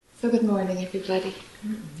So good morning, everybody.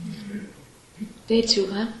 Day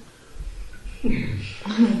 2, huh?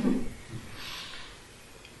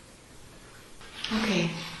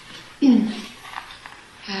 Okay.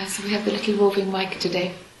 So we have the little roving mic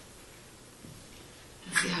today.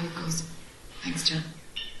 Let's see how it goes. Thanks, John.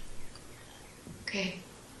 Okay.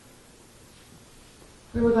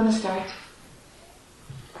 Where we're going to start?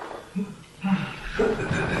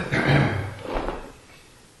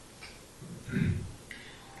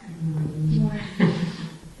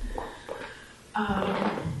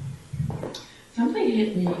 Something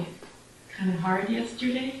hit me kind of hard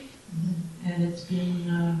yesterday, and it's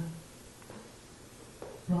been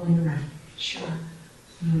rolling around. Sure.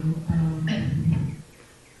 So I've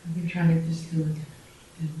been trying to distill it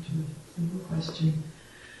into a simple question,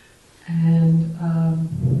 and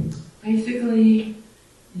basically,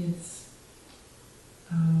 it's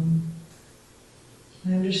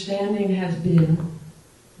my understanding has been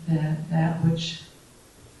that that which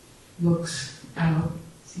looks out,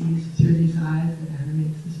 sees through these eyes, that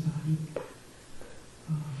animates this body,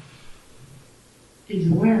 is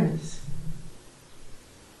awareness,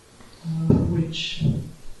 which you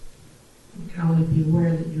can only be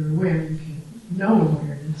aware that you're aware. You can't know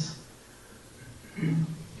awareness.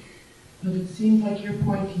 But it seems like you're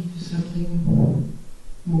pointing to something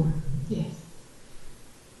more. Yes.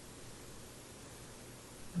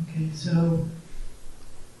 Okay, so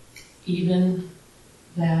even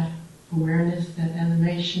that awareness, that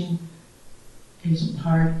animation, is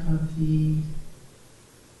part of the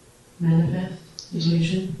manifest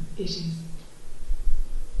illusion? It is.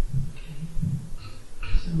 Okay.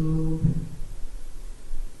 So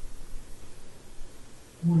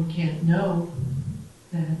one can't know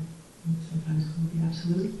that it's sometimes called the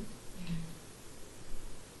absolute.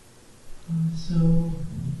 So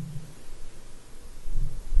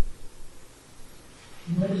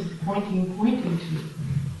what is the pointing to?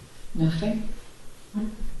 Nothing.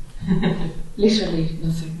 Literally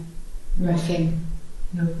nothing. Nothing.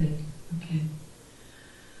 Nothing. Okay.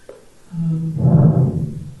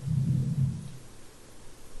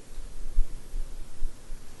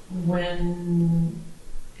 When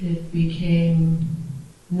it became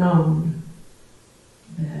known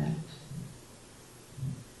that,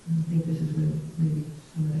 I think this is where maybe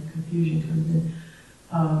some of that confusion comes in,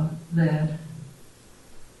 that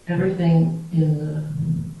everything in the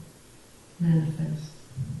manifest,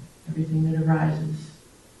 everything that arises,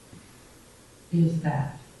 is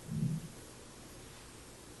that.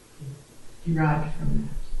 It's derived from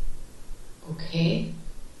that. Okay.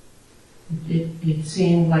 It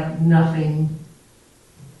seemed like nothing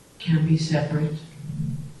can be separate.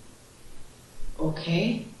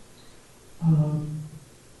 Okay.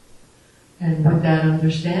 And with that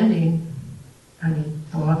understanding, I mean,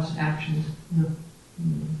 thoughts, actions,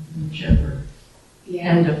 whichever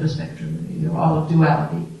end of the spectrum, all of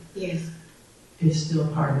duality, yes, is still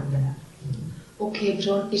part of that. Okay,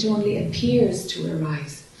 but it only appears to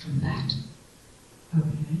arise from that.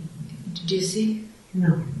 Okay. Do you see?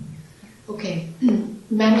 No. Okay.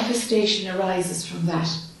 Manifestation arises from that.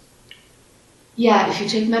 Yeah, if you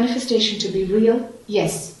take manifestation to be real,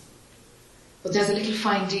 yes. But there's a little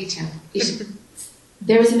fine detail.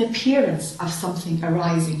 There is an appearance of something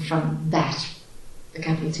arising from that. The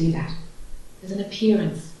capital T, that. There's an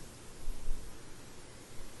appearance.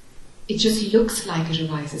 It just looks like it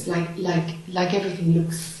arises, like everything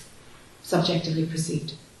looks subjectively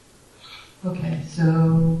perceived. Okay,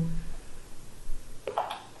 so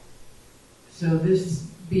this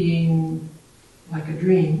being like a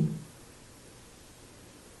dream,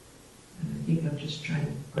 and I think I'm just trying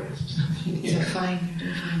to grasp something here. So fine, you're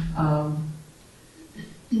doing fine.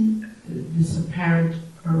 This apparent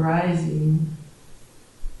arising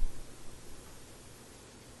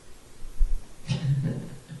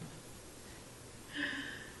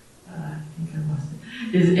I think I lost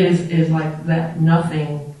it. Is like that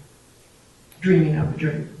nothing dreaming of a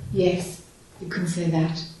dream. Yes, you can say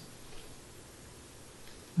that.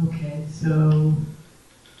 Okay, so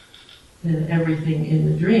then everything in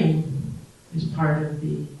the dream is part of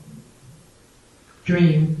the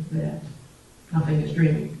dream that nothing is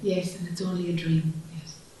dreaming. Yes, and it's only a dream.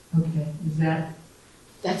 Yes. Okay, is that?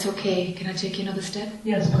 That's okay. Can I take you another step?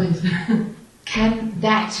 Yes, please. Can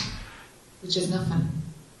that, which is nothing,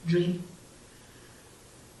 dream?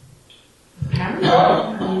 Apparently.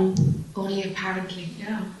 Only apparently.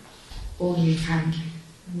 Yeah. Only apparently.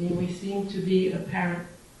 I mean, we seem to be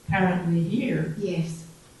apparently here. Yes.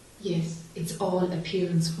 Yes. It's all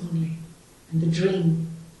appearance only. And the dream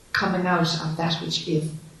coming out of that which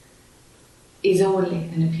is only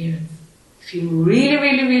an appearance. If you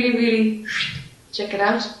really check it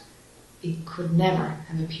out, it could never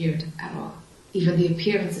have appeared at all. Even the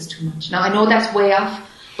appearance is too much. Now I know that's way off,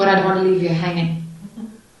 but I don't want to leave you hanging.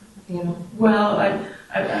 You know. Well,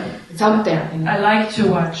 It's out there. You know? I like to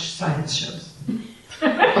watch science shows.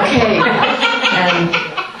 Okay.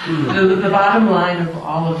 And the bottom line of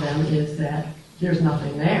all of them is that there's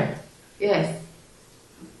nothing there. Yes.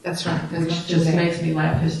 That's right. There's Which nothing just there. makes me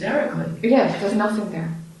laugh hysterically. Yes, there's nothing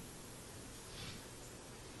there.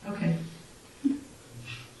 Okay.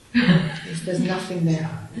 Yes, there's nothing there.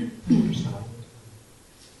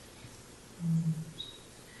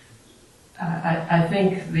 I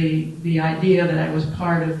think the idea that I was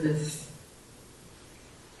part of this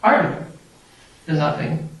part of the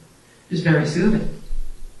nothing is very soothing.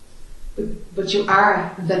 But you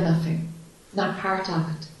are the nothing, not part of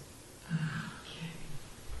it. Okay.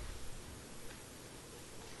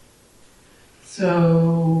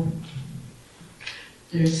 So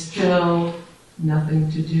there's still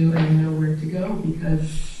nothing to do and nowhere to go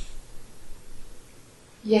because,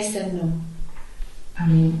 Yes and no. I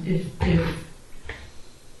mean, if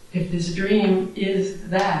this dream is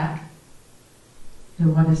that,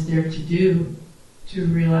 then what is there to do to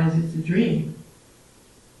realize it's a dream?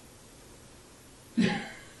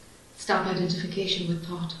 Stop identification with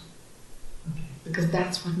thought. Okay. Because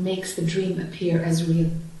that's what makes the dream appear as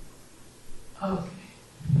real. Okay.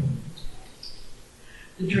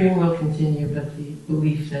 The dream will continue, but the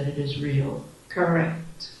belief that it is real.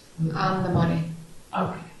 Correct. Okay. On the money.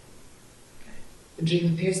 Okay. The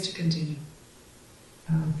dream appears to continue.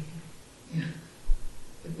 Okay. Yeah.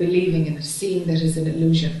 But believing in it, seeing that it's an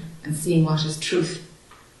illusion, and seeing what is truth,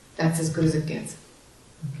 that's as good as it gets.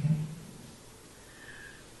 Okay.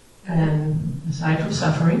 And aside from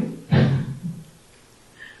suffering, I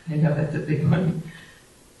know that's a big one.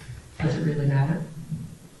 Does it really matter?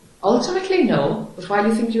 Ultimately, no. But while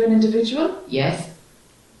you think you're an individual, yes.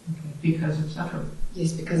 Okay. Because of suffering.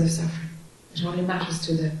 Yes, because of suffering. It only matters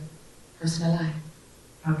to the person alive.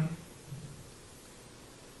 Okay.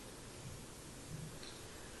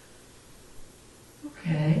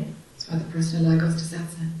 Okay. That's why the person alive goes to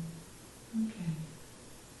satsang. Okay.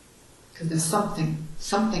 Because there's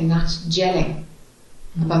something not gelling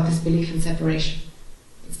about this belief in separation.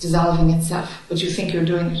 It's dissolving itself, but you think you're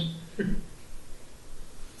doing it.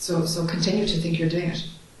 So continue to think you're doing it,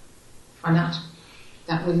 or not.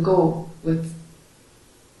 That will go with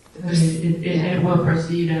the It will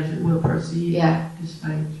proceed as it will proceed. Yeah.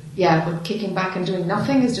 Despite. Yeah, but kicking back and doing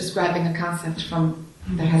nothing is just grabbing a concept from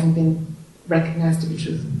that hasn't been recognized to be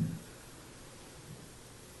truth.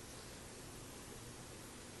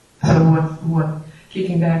 So what?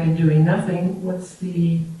 Kicking back and doing nothing. What's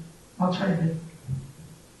the alternative?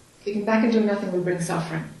 Kicking back and doing nothing will bring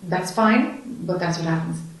suffering. That's fine, but that's what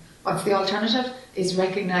happens. What's the alternative? Is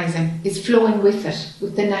recognizing, is flowing with it,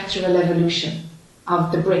 with the natural evolution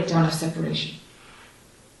of the breakdown of separation.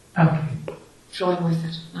 Okay. Flowing with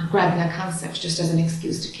it, not grabbing a concept just as an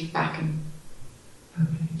excuse to kick back and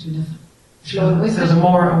do nothing. Flowing with so it. the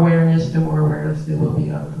more awareness there will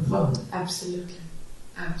be of the flow. Absolutely.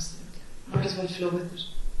 Absolutely. Might as well flow with it.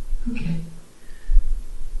 Okay.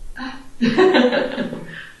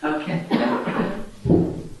 Okay.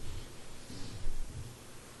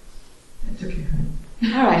 That's okay.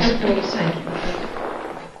 All right, great. Thank you.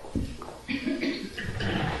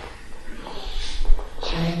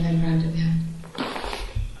 Sherry and then round it down.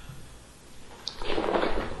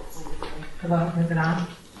 Hello, is it on?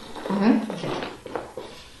 Mm-hmm. Okay.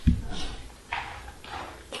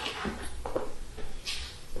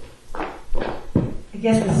 I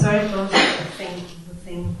guess it sort of goes with the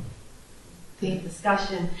same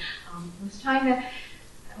discussion. I was trying to, I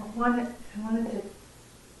wanted to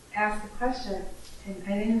ask a question, and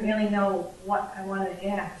I didn't really know what I wanted to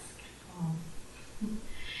ask.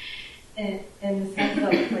 In the sense of,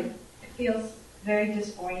 like, it feels very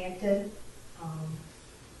disoriented,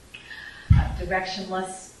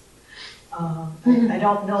 directionless. I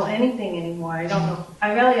don't know anything anymore. I don't know.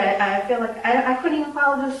 I feel like I couldn't even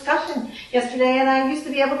follow the discussion yesterday, and I used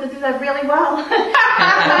to be able to do that really well.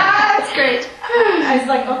 That's great. I was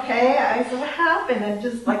like, okay. I said, what happened? And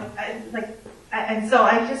just and so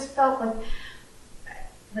I just felt like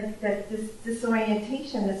that this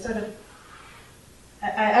disorientation is sort of.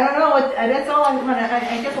 I don't know what. That's all I want.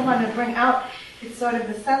 I guess I wanted to bring out. It's sort of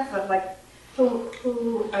the sense of like. Who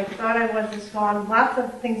I thought I was is gone. Lots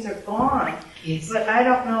of things are gone. Yes. But I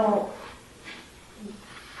don't know.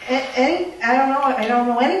 I don't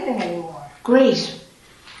know anything anymore. Great.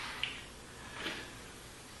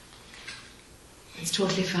 It's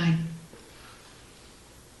totally fine.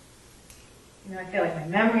 You know, I feel like my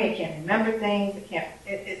memory. I can't remember things. I can't.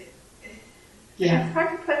 Yeah. It's hard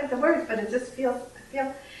to put into words, but it just feels,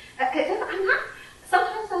 I'm not,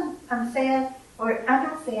 sometimes I'm sad, or I'm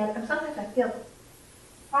not sad, and sometimes I feel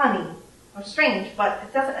funny or strange, but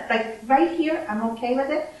it doesn't, like right here, I'm okay with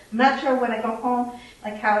it. I'm not sure when I go home,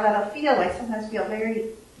 like how that'll feel. I sometimes feel very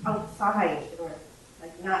outside, or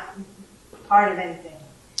like not part of anything.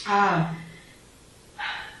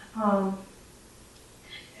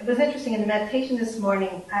 It was interesting in the meditation this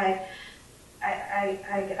morning. I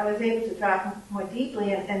was able to drop more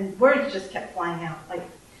deeply, and words just kept flying out, like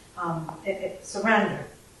surrender,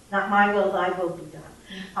 not my will, thy will be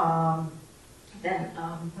done. Then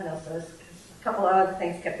what else? There was a couple of other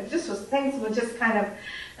things kept. It just was things were just kind of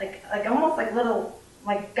like almost like little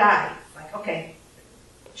like guides, like okay,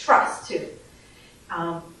 trust too.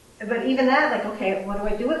 But even that, like okay, what do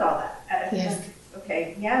I do with all that? Yes.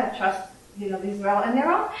 Okay, yeah, trust. These are all, and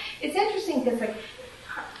they're all. It's interesting because like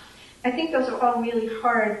I think those are all really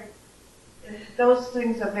hard. Those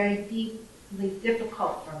things are very deeply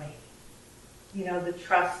difficult for me. The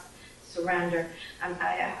trust, surrender.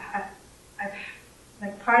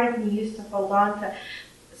 Like part of me used to hold on to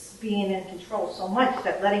being in control so much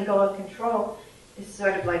that letting go of control is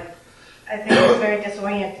sort of like, I think it's very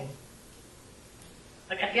disorienting.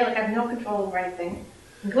 Like I feel like I have no control over anything,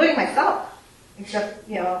 including myself, except,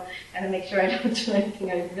 and to make sure I don't do anything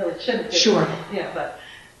I really shouldn't do. Sure. Yeah, but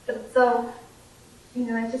so, I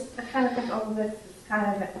kind of think, this is kind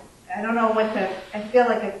of, I don't know I feel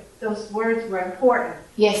like those words were important.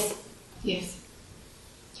 Yes.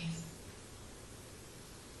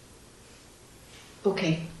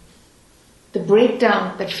 Okay. The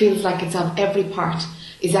breakdown that feels like it's of every part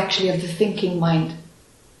is actually of the thinking mind.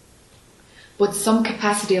 But some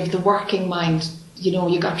capacity of the working mind,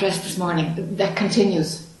 you got dressed this morning, that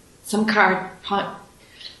continues. Some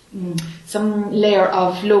layer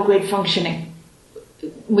of low-grade functioning.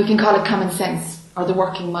 We can call it common sense, or the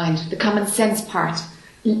working mind. The common sense part,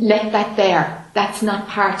 let that there. That's not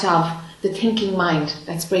part of the thinking mind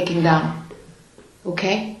that's breaking down.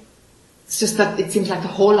 Okay? It's just that it seems like the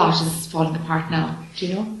whole lot is falling apart now, do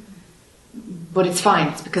you know? But it's fine,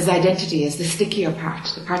 it's because identity is the stickier part.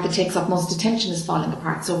 The part that takes up most attention is falling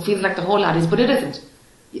apart. So it feels like the whole lot is, but it isn't.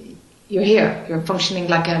 You're here, you're functioning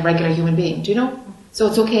like a regular human being, do you know? So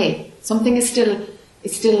it's okay. Something is still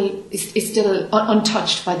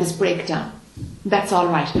untouched by this breakdown. That's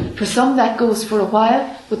alright. For some that goes for a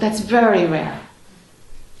while, but that's very rare.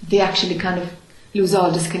 They actually kind of lose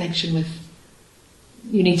all disconnection with,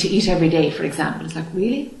 you need to eat every day, for example. It's like,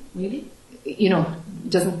 really?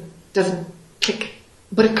 Doesn't click.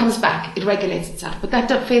 But it comes back, it regulates itself. But that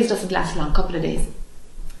phase doesn't last long, a couple of days.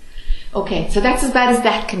 Okay, so that's as bad as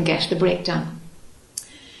that can get, the breakdown.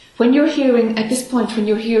 When you're hearing, at this point, when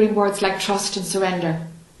you're hearing words like trust and surrender,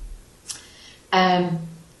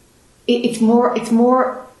 it's more,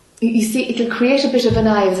 you see, it'll create a bit of an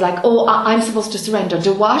eye. It's like, I'm supposed to surrender.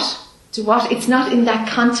 To what? To what? It's not in that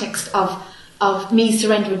context of me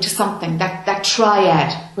surrendering to something, that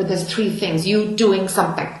triad where there's three things, you doing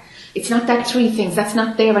something. It's not that three things, that's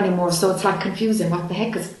not there anymore, so it's like confusing. What the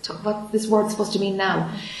heck is what this word's supposed to mean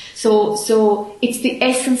now? So it's the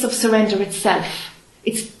essence of surrender itself.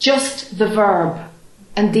 It's just the verb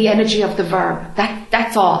and the energy of the verb.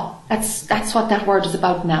 That's all. That's what that word is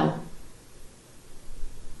about now.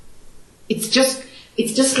 It's just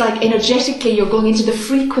like energetically you're going into the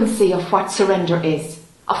frequency of what surrender is,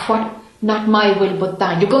 of what, not my will but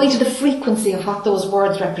thine. You're going into the frequency of what those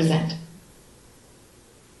words represent.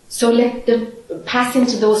 So let them pass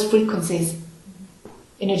into those frequencies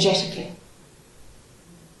energetically.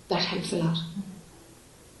 That helps a lot.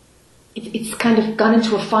 It's kind of gone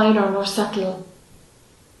into a finer, more subtle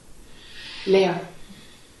layer.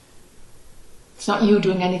 It's not you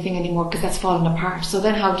doing anything anymore because that's fallen apart. So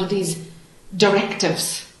then how do these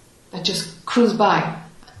directives that just cruise by,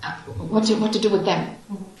 what to do with them?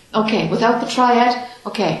 Okay, without the triad,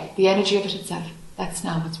 okay, the energy of it itself. That's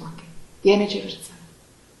now what's working. The energy of it itself.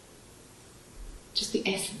 Just the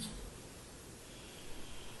essence.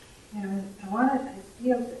 I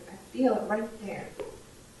feel it right there.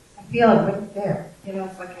 I feel it right there.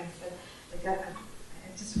 It's like I said,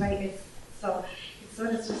 it's just right, it's sort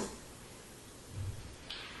of just,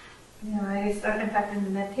 in fact in the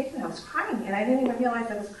meditation I was crying and I didn't even realize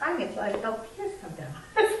I was crying until I felt tears come down.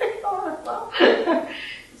 I was like, oh, well.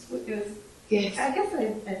 It was, yes. I guess I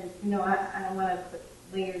don't want to put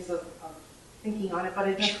layers of thinking on it, but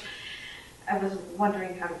I was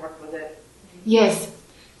wondering how to work with it. Yes.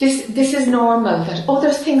 This is normal, that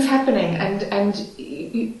there's things happening and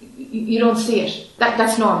you don't see it.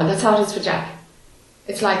 That's normal. That's how it is for Jack.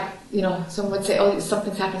 It's like, someone would say,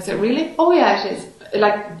 something's happening. I say, really? Oh yeah, it is.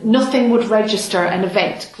 like nothing would register an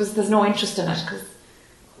event because there's no interest in it. Because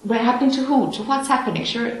we're happening to who? To what's happening?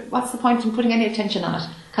 Sure, what's the point in putting any attention on it?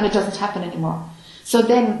 Kind of doesn't happen anymore. So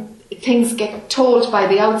then things get told by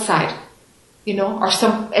the outside, you know, or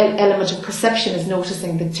some element of perception is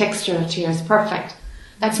noticing the texture of tears. Perfect.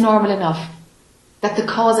 That's normal enough. That the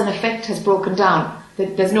cause and effect has broken down.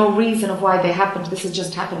 That there's no reason of why they happened. This is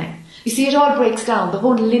just happening. You see, it all breaks down. The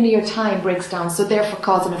whole linear time breaks down. So therefore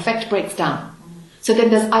cause and effect breaks down. So then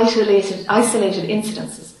there's isolated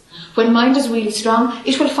incidences. When mind is really strong,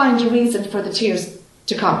 it will find a reason for the tears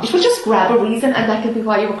to come. It will just grab a reason and that could be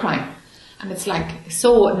why you were crying. And it's like,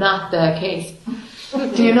 so not the case.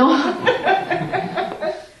 Do you know?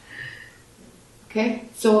 Okay?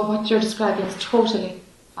 So what you're describing is totally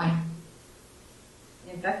fine.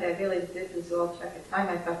 In fact, I really did lose all track of time.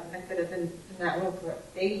 I thought I could have been in that room for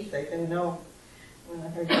days. I didn't know when I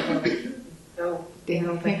heard about it. So, you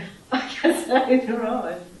know, but I guess I don't know.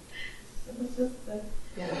 It was just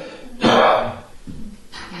Yeah.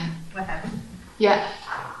 what happened. Yeah.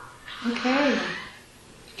 Okay.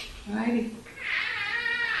 Alrighty.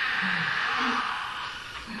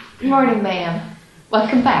 Good morning, ma'am.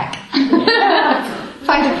 Welcome back.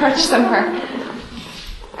 Find a perch somewhere.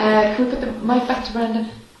 Can we put the mic back to Brandon?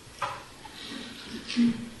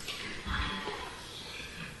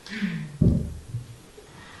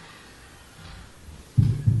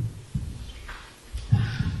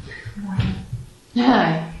 Morning.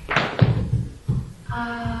 Hi.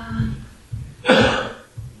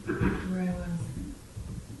 Where I was.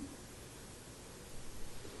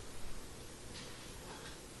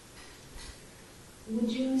 Would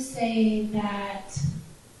you say that?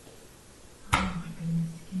 Oh my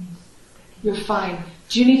goodness! Give me just a second. You're fine.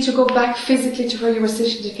 Do you need to go back physically to where you were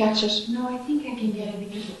sitting to catch it? No, I think I can get it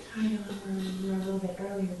because it tied on where a little bit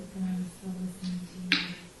earlier, but then I was still listening to you.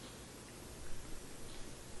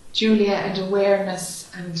 Julia, and awareness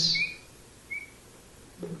and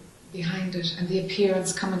behind it and the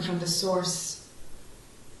appearance coming from the source.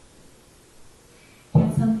 It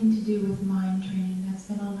had something to do with mind training. That's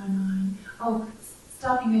been on my mind. Oh,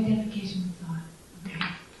 stopping identification with thought. Okay.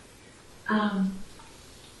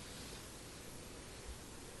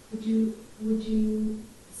 Would you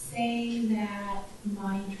say that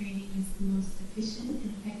mind training is the most efficient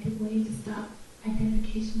and effective way to stop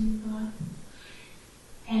identification with thought?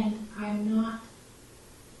 And I'm not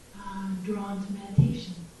drawn to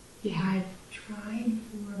meditation. Yeah. I've tried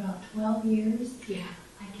for about 12 years. Yeah.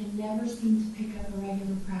 I can never seem to pick up a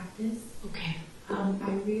regular practice. Okay.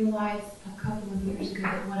 I realized a couple of years ago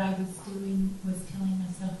that what I was doing was telling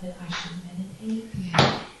myself that I should meditate.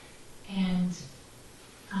 Yeah. And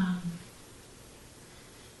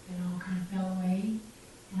it all kind of fell away.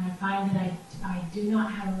 And I find that I do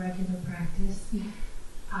not have a regular practice. Yeah.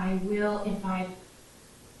 I will if I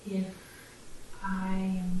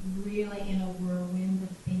am really in a whirlwind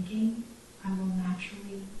of thinking, I will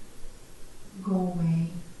naturally go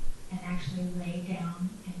away and actually lay down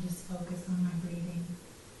and just focus on my breathing,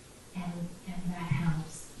 and that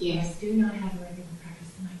helps. Yes. I do not have a regular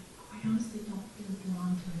practice, and I quite honestly don't feel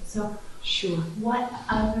drawn to it. So, Sure. what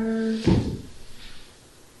other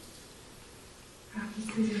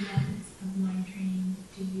practices and methods of mind training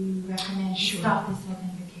do you recommend to stop this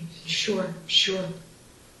identification? Sure.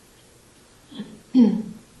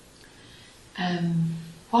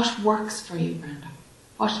 What works for you, Brenda?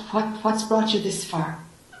 What's brought you this far?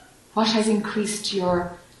 What has increased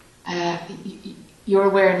your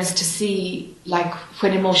awareness to see, like,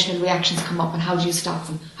 when emotional reactions come up, and how do you stop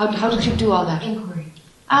them? How did you do all that? Inquiry.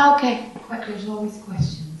 Ah, okay. There's always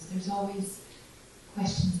questions. There's always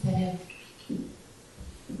questions that have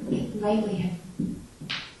lately have.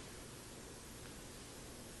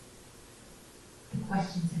 The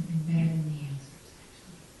questions have been better than the answers,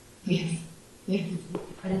 actually. Yes.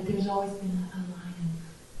 But there's always been a line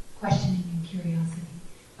of questioning and curiosity.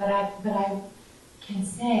 But I can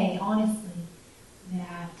say honestly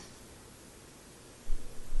that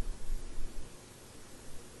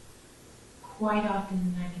quite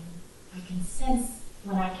often I can sense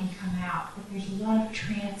when I can come out that there's a lot of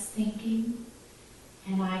trance thinking,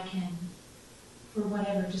 and I can, for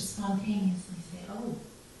whatever, just spontaneously say, oh,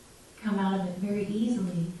 come out of it very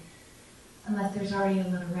easily, unless there's already a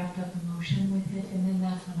little wrapped up emotion with it, and then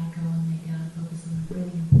that's when I go and lay down and focus on my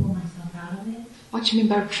breathing and pull myself out of it. What do you mean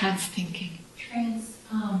by trance thinking? Trance,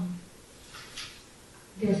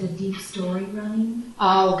 there's a deep story running.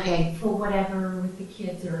 Oh, okay. For whatever with the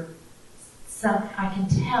kids, or some, I can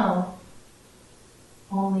tell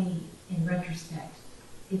only in retrospect.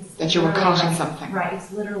 It's that you were caught in like, something. Right,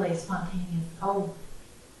 it's literally spontaneous. Oh.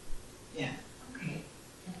 Yeah. Okay.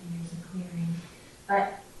 And then there's a clearing.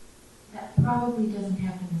 But that probably doesn't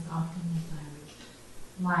happen as often as I would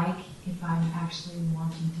like if I'm actually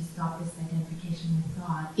wanting to stop this identification with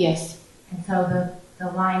thought. Yes. And so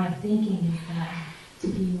the line of thinking is that to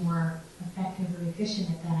be more effective or efficient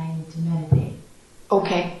at that, I need to meditate.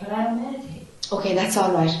 Okay. But I don't meditate. Okay, that's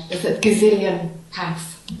all right. There's a gazillion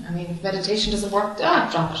paths. I mean, if meditation doesn't work,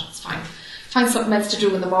 drop it. It's fine. Find something else to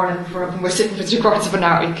do in the morning when we're sitting for 3/4 of an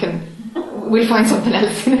hour. We'll find something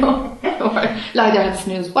else, you know, or lie there and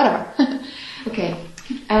snooze, whatever. Okay.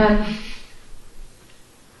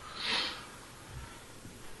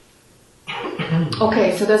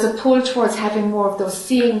 Okay, so there's a pull towards having more of those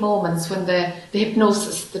seeing moments when the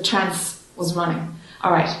hypnosis, the trance was running.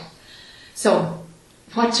 All right. So,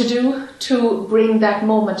 what to do to bring that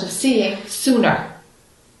moment of seeing sooner,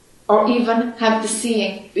 or even have the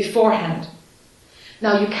seeing beforehand?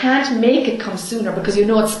 Now, you can't make it come sooner because you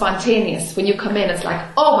know it's spontaneous. When you come in, it's like,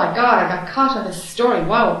 oh my God, I got caught on this story.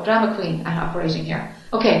 Wow, drama queen operating here.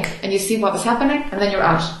 Okay, and you see what was happening, and then you're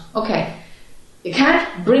out. Okay, you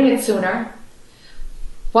can't bring it sooner.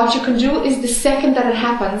 What you can do is the second that it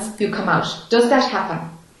happens, you come out. Does that happen?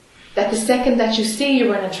 That the second that you see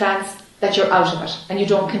you're in a trance, that you're out of it, and you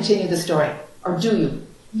don't continue the story? Or do you?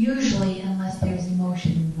 Usually, unless there's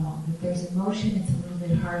emotion involved. If there's emotion, it's a little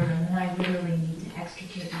bit harder, and then I really need to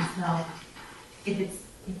extricate myself. If it's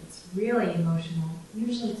really emotional,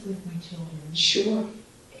 usually it's with my children. Sure.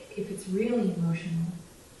 If it's really emotional,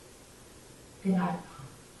 then I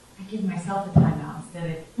give myself a timeout instead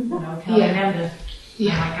of telling them to. I'm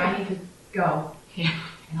like, I need to go,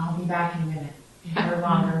 and I'll be back in a minute, or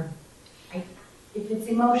longer. If it's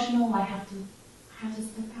emotional, I have to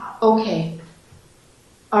step out. Okay.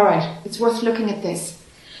 All right. It's worth looking at this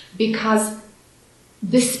because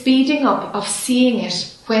the speeding up of seeing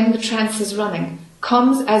it when the trance is running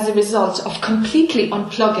comes as a result of completely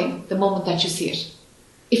unplugging the moment that you see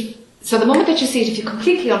it. So the moment that you see it, if you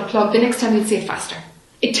completely unplug, the next time you'll see it faster.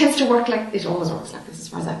 It tends to work like, it always works like this as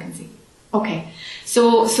far as I can see. Okay.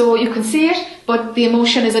 So you can see it, but the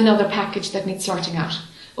emotion is another package that needs sorting out.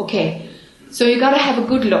 Okay. So you got to have a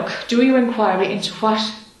good look. Do your inquiry into what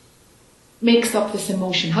makes up this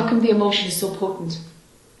emotion. How come the emotion is so potent?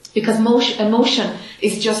 Because emotion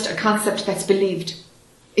is just a concept that's believed.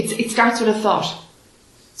 It starts with a thought.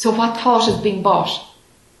 So what thought is being bought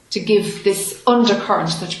to give this undercurrent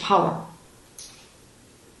such power?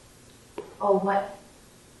 Oh, what?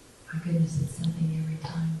 My goodness, it's something every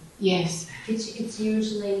time. Yes. It's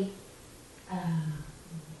usually,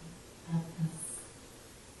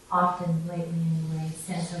 often lately anyway,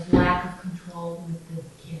 sense of lack of control with the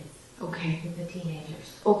kids. Okay. With the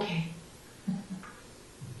teenagers. Okay.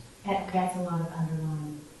 That's a lot of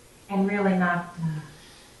underlying, and really not,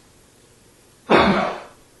 I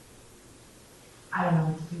don't know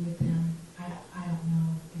what to do with them. I don't know.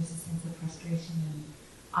 There's a sense of frustration and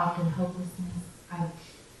often hopelessness.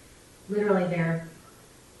 Literally they're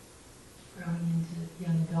growing into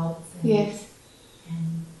young adults. And, yes.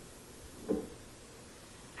 And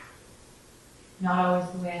not always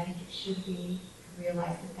the way I think it should be. I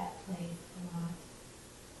realize that plays a lot.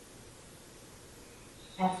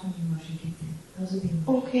 That's when the emotion kicks in. Those are the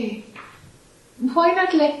emotions. Okay. Why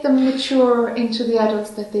not let them mature into the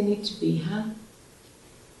adults that they need to be, huh?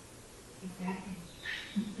 Exactly.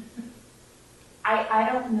 I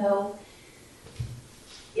don't know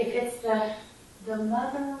if it's the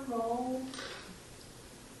mother role.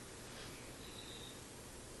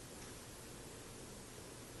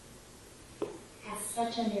 Has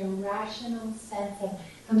such an irrational sense of,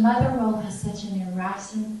 the mother role has such an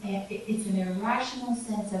irrational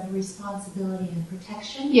sense of responsibility and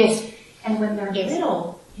protection. Yes. And when they're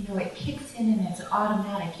little, it kicks in and it's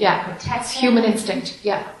automatic. Yeah. Protect It's them. human instinct.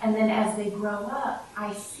 Yeah. And then as they grow up,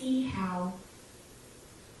 I see how,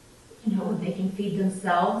 they can feed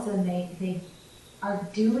themselves and they are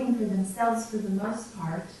doing for themselves for the most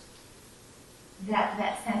part.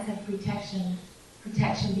 That sense of protection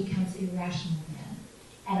becomes irrational then.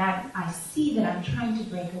 And I see that I'm trying to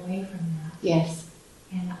break away from that. Yes.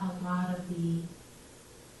 And a lot of the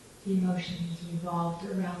emotion is revolved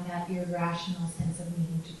around that irrational sense of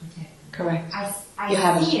needing to protect them. Correct. I You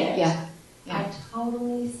have see it. it. Yeah. I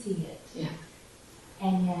totally see it. Yeah.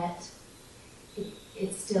 And yet,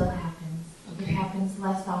 it still happens. Okay. It happens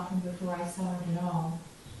less often before I saw it at all.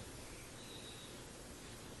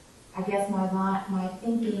 I guess my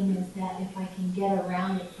thinking is that if I can get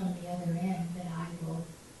around it from the other end, that I will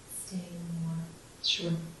stay more.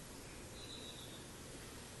 Sure.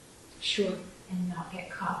 Sure. And not get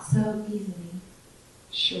caught so easily.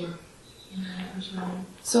 Sure. in whatever's running.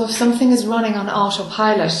 So if something is running on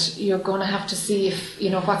autopilot, you're going to have to see if,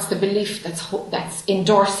 what's the belief that's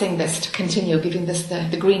endorsing this to continue, giving this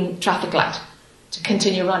the green traffic light to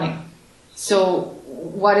continue running. So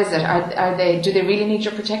what is it? Do they really need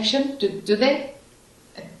your protection? Do they?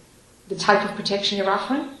 The type of protection you're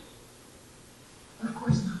offering? Of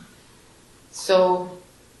course not. So,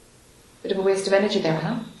 bit of a waste of energy there,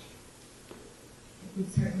 huh? It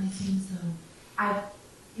would certainly seem so.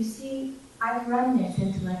 I've run this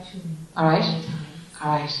intellectually. All right. Many times.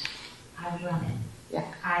 All right. I've run it. Yeah.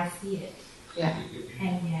 I see it. Yeah.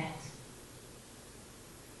 And yet,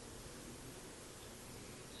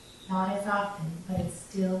 not as often, but it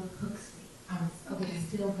still hooks me. Okay. It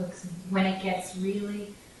still hooks me. When it gets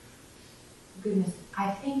really, goodness, I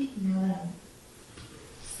think now that I'm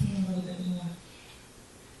seeing a little bit more,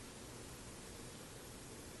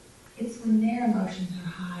 it's when their emotions are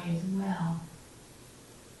high as well.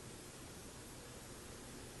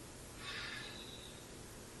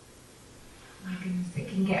 My goodness, it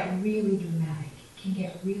can get really dramatic.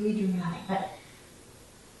 But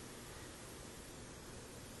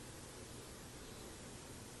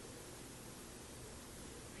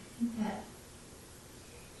I think that,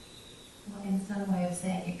 well, in some way of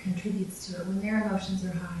saying it contributes to it. When their emotions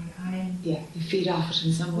are high, Yeah, you feed off it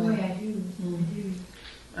in some way. boy, I do.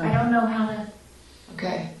 Right. I don't know how to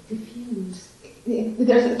Okay. diffuse.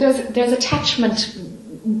 There's attachment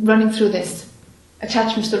running through this.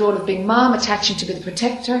 Attachment to the role of being mom, attaching to be the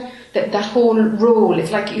protector, that whole role.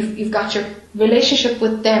 It's like you've got your relationship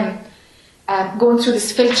with them going through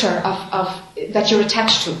this filter of that you're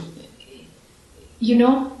attached to.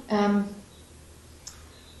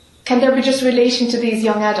 Can there be just relation to these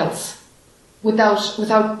young adults without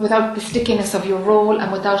the stickiness of your role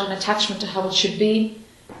and without an attachment to how it should be?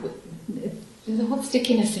 There's a whole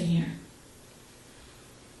stickiness in here.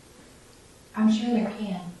 I'm sure there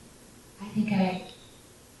can. I think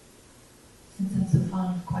since I'm so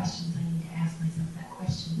fond of questions, I need to ask myself that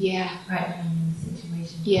question. Yeah. Right when I'm in the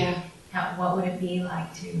situation. Yeah. What would it be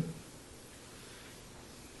like to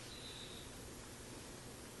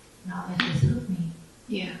not let this hook me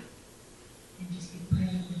Yeah. and just be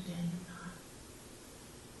present with them and not?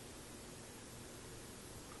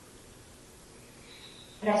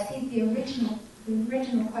 But I think the original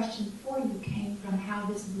question for you came from how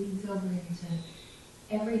this bleeds over into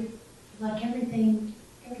everything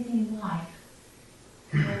in life.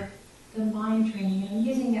 The mind training, and I'm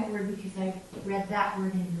using that word because I read that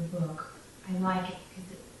word in your book. I like it because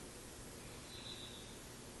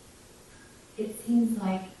it seems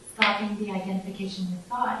like stopping the identification with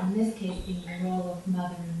thought, in this case being the role of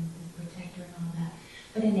mother and protector and all that.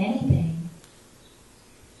 But in anything,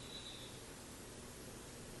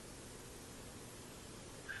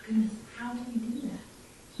 goodness, how do we do that?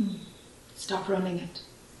 Stop running it.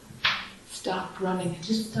 Stop running it.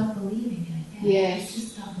 Just stop believing it, I guess. Yes.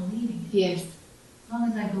 Just stop believing it. Yes. As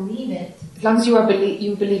long as I believe it. As long as you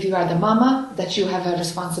believe you are the mama, that you have a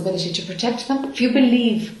responsibility to protect them. If you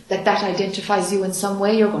believe that identifies you in some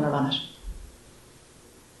way, you're going to run it.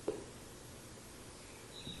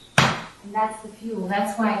 And that's the fuel.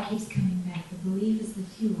 That's why it keeps coming back. The belief is the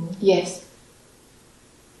fuel. Yes.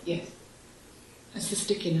 Yes. That's the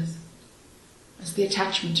stickiness. That's the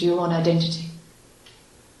attachment to your own identity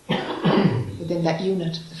within that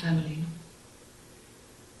unit of the family.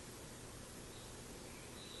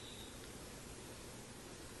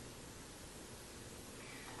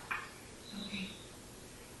 Okay.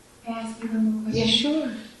 May I ask you one more question? Yeah,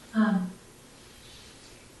 sure. I'm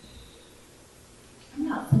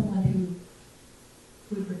not someone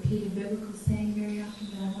who would repeat a biblical saying very often,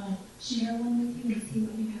 but I want to share one with you and see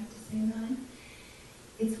what you have to say about it.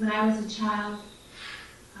 It's when I was a child,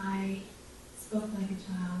 I spoke like a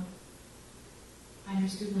child, I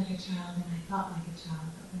understood like a child, and I thought like a child,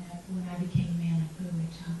 but when I became a man, I put away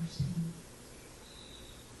childish things.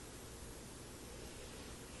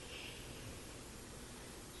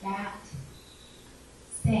 That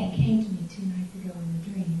saying came to me 2 nights ago in the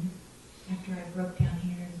dream, after I broke down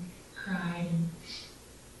here and cried and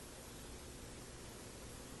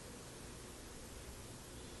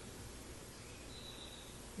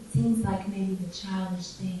it seems like maybe the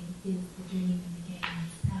childish thing is the dream and the game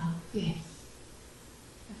itself. Yes.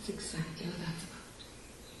 That's exactly what that's about.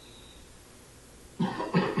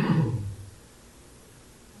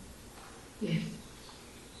 Yes.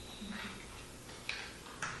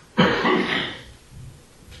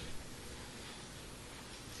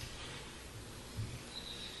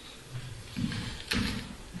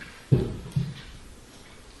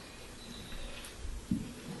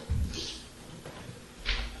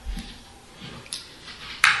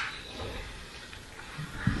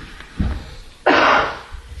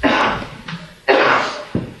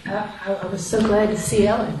 I was so glad to see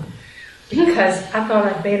Ellen because I thought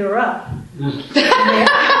I'd made her up. I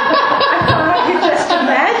thought I had just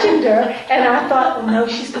imagined her, and I thought, well, no,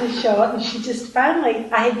 she's going to show up. And she just finally,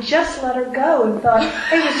 I had just let her go and thought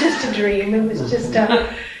it was just a dream. It was just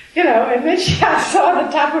a, you know. And then I saw the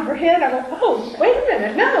top of her head. I went, oh, wait a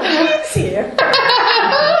minute, no, she's here.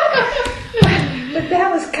 But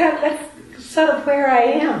that was that's sort of where I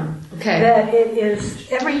am. Okay. That it is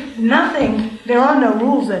nothing. There are no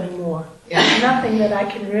rules anymore. Yeah. Nothing that I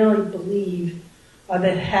can really believe, or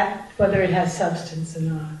that whether it has substance or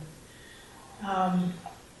not.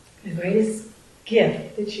 The greatest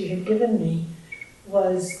gift that you had given me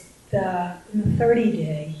was the 30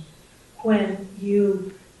 day when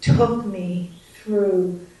you took me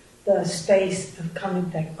through the space of coming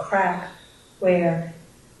to that crack where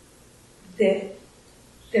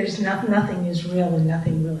there's nothing is real and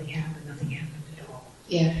nothing really happened. Nothing happened at all.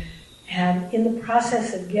 Yeah. And in the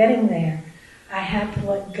process of getting there, I had to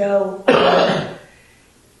let go of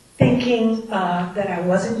thinking that I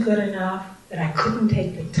wasn't good enough, that I couldn't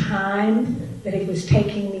take the time that it was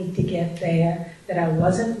taking me to get there, that I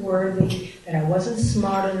wasn't worthy, that I wasn't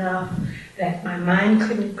smart enough, that my mind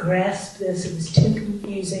couldn't grasp this, it was too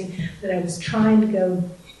confusing, that I was trying to go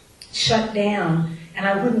shut down, and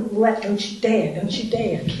I wouldn't don't you dare,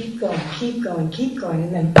 keep going,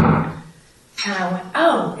 and then, and I went,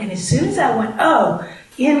 oh, and as soon as I went, oh,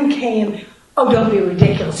 in came, oh, don't be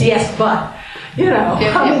ridiculous, yes, but, you know,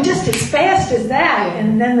 I mean, just as fast as that,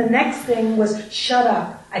 and then the next thing was, shut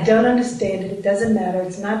up, I don't understand it, it doesn't matter,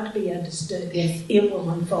 it's not to be understood, it will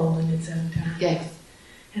unfold in its own time. Yes.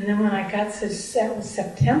 And then when I got so set with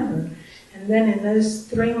September, and then in those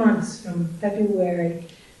 3 months from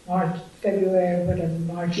March,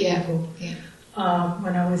 April,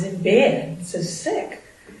 when I was in bed, so sick,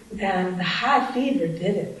 and the high fever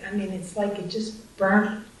did it. I mean, it's like it just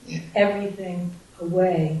burnt everything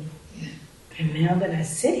away. Yeah. And now that I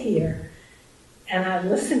sit here, and I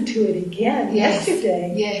listened to it again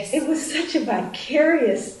yesterday, it was such a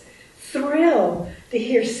vicarious thrill to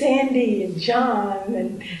hear Sandy and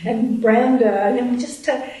John and Brenda, and just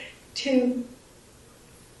to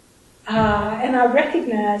and I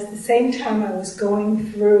recognized the same time I was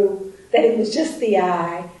going through that it was just the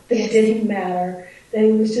I, that it didn't matter, that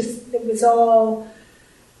it was all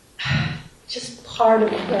just part of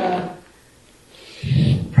the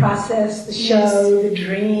process, the show, the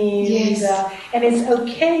dreams, and it's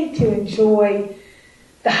okay to enjoy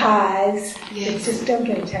the highs, but just don't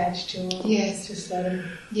get attached to them. Yes. Just let them.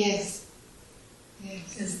 Yes.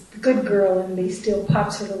 Because the good girl in me still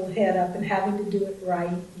pops her little head up and having to do it right.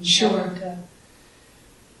 And Sure.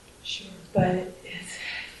 But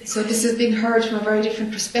so this is being heard from a very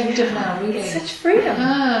different perspective now, really. It's such freedom.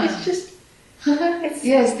 It's just,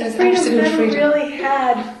 there's freedom absolute never freedom. really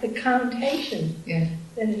had the connotation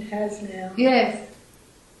that it has now. Yes.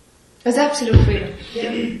 There's absolute freedom.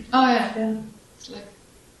 Yeah. Oh yeah. Yeah. It's like,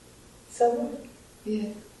 So,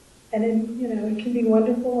 yeah. and it can be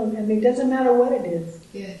wonderful, and it doesn't matter what it is.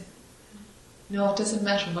 Yes. No, it doesn't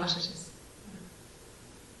matter what it is.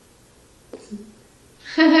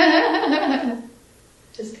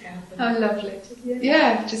 Just happens. Oh, lovely.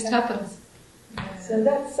 Yeah, it just happens. So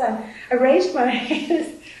that's, I raised my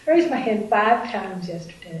hand 5 times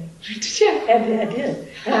yesterday. Did you? And I did.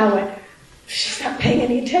 And I went, she's not paying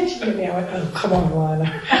any attention to me. I went, oh, come on,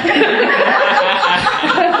 Lana.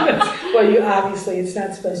 Well, obviously it's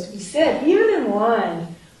not supposed to be said. Even in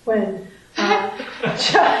line, when John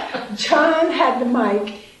had the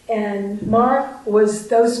mic and Mark was,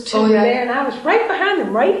 those two were there, and I was right behind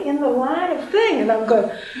them, right in the line of thing, and I'm going,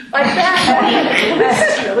 like that.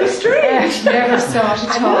 This is really strange. Never saw it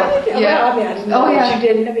at all. I didn't know what you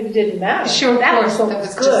did. I mean, it didn't matter. Sure, that of course. was That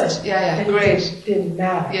was good. just, great. It didn't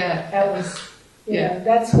matter. Yeah. That was,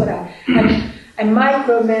 that's what I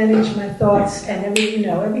micromanage my thoughts, and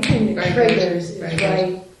everything that triggers is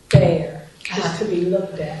right there, just to be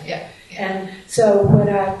looked at. Yeah. And so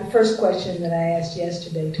the first question that I asked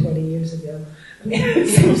yesterday, 20 years ago, I mean, it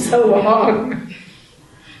seems so long.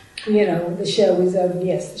 The show was over.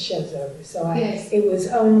 Yes, the show's over. So it was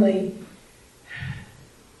only,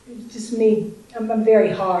 it was just me. I'm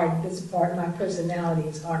very hard. This part, my personality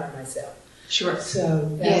is hard on myself. Sure. So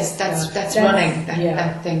that's running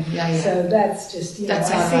that thing. Yeah. So that's just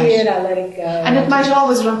that's I see it, I let it go. And it might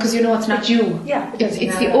always run because it's not you. Yeah.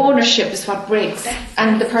 It's the ownership is what breaks,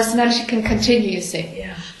 and the personality can continue. You see.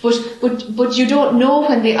 Yeah. But you don't know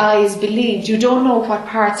when the I is believed. You don't know what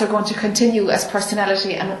parts are going to continue as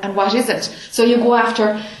personality and what isn't. So you go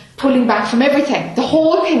after pulling back from everything. The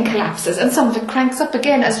whole thing collapses, and some of it cranks up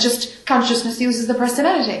again as just consciousness uses the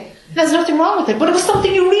personality. There's nothing wrong with it, but it was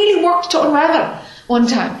something you really worked to unravel one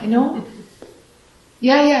time, you know?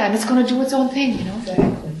 Yeah, and it's going to do its own thing, you know?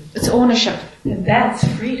 Exactly. It's ownership. And that's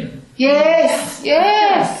freedom. Yes.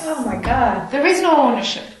 Oh my God. There is no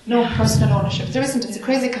ownership, no personal ownership. There isn't. It's a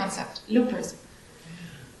crazy concept. Loopers.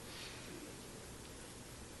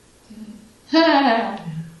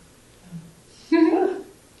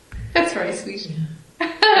 That's very sweet.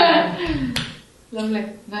 Lovely.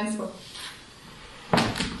 Nice one.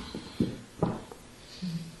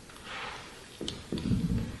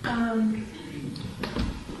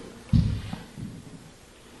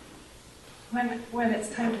 When it's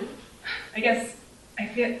time to, I guess I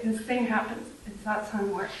feel this thing happens in satsang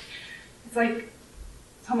where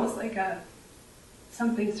it's almost like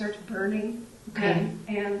something starts burning, Okay.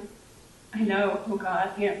 and I know, oh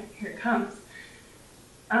God, here it comes.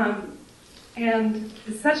 And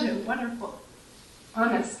it's such a wonderful,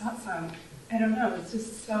 honest satsang. I don't know, it's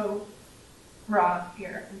just so raw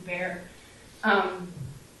here and bare. I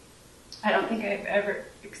don't think I've ever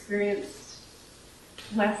experienced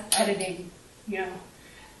less editing,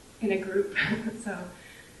 in a group. So,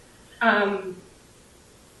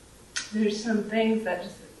 there's some things that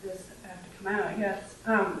just have to come out, I guess.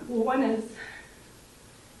 Well, one is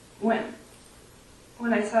when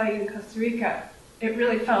I saw you in Costa Rica, it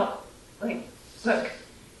really felt like, look,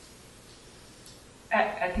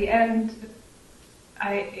 at the end,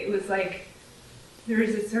 it was like, there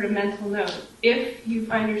was this sort of mental note. If you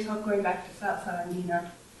find yourself going back to satsang,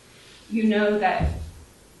 Nina, you know that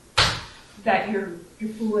you're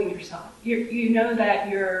fooling yourself. You know that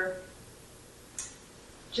you're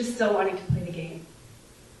just still wanting to play the game.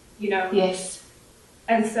 Yes.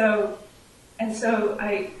 And so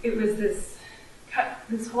it was this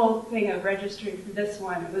whole thing of registering for this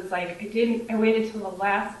one. It was like I waited till the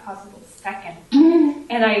last possible second.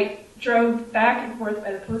 And I drove back and forth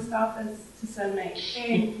by the post office to send my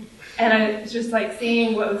thing, and I was just like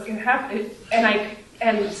seeing what was going to happen,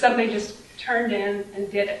 and something just turned in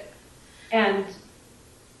and did it, and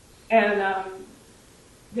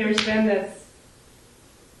there's been this.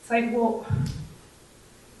 It's like, well,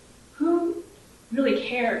 who really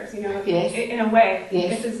cares? Yes. In a way.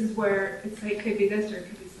 Yes. If this is where it's like, it could be this or it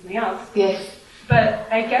could be something else. Yes. But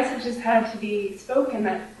I guess it just had to be spoken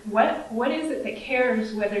that what is it that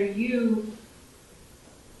cares whether you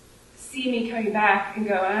see me coming back and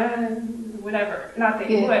go, whatever. Not that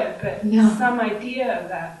you would, but No. some idea of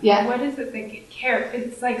that. Yeah. What is it that cares?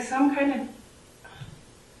 It's like some kind of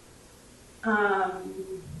I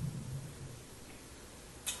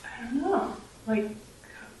don't know, like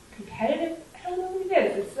competitive. I don't know what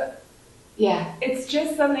it is. It's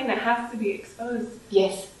just something that has to be exposed.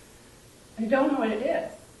 Yes. I don't know what it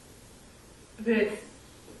is, but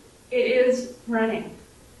it is running.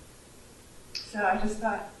 So I just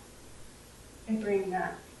thought I'd bring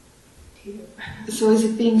that to you. So is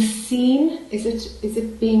it being seen? Is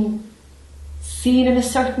it being seen in a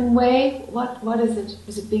certain way? What is it?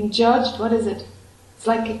 Is it being judged? What is it? It's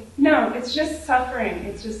like No, it's just suffering.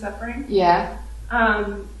 It's just suffering. yeah.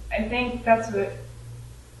 I think that's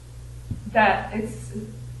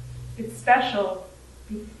it's special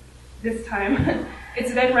this time.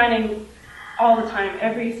 It's been running all the time.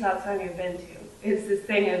 Every satsang I've been to is this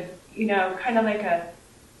thing of, kind of like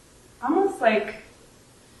almost like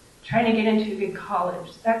trying to get into a good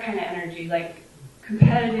college, that kind of energy, like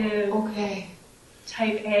competitive, Okay.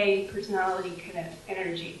 type A personality kind of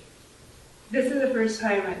energy. This is the first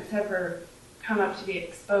time it's ever come up to be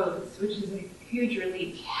exposed, which is a huge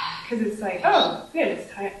relief. Because it's like, oh, good,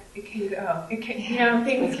 it's time, it can go. It can,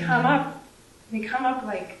 things come up. They come up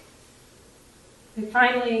like, they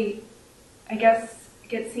finally, I guess,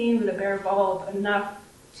 get seen with a bare bulb enough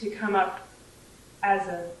to come up as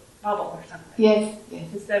a bubble or something. Yes.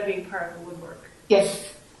 Instead of being part of the woodwork.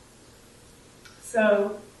 Yes.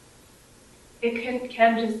 So it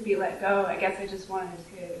can just be let go. I guess I just wanted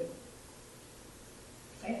to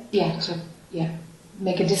say it. Yeah.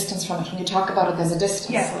 Make a distance from it. When you talk about it, there's a distance.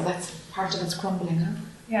 Yeah. So that's part of it's crumbling, huh?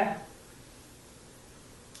 Yeah.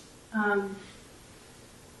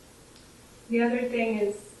 The other thing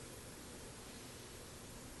is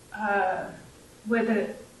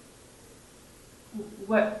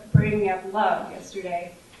what bringing up love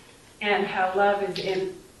yesterday, and how love is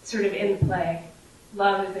in play.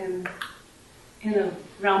 Love is in the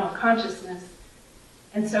realm of consciousness,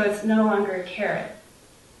 and so it's no longer a carrot.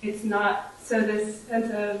 It's not. So this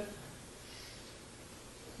sense of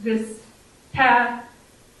this path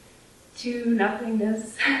to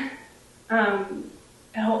nothingness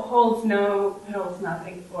holds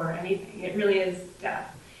nothing for anything. It really is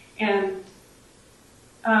death. And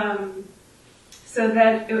So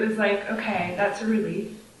then it was like, okay, that's a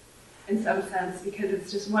relief in some sense because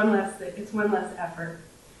it's just one less effort.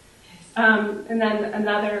 And then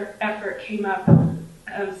another effort came up,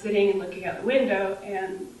 sitting and looking out the window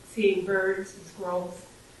and seeing birds and squirrels.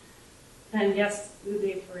 And the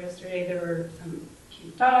day before yesterday, there were some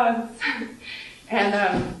cute dogs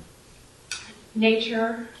and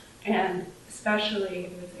nature, and especially, I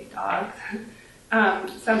would say dogs,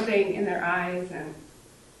 something in their eyes. And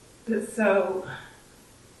so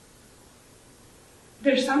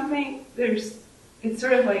it's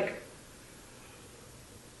sort of like,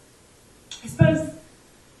 I suppose,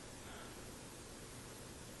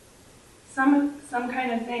 some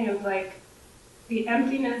kind of thing of like the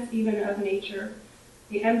emptiness even of nature,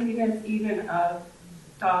 the emptiness even of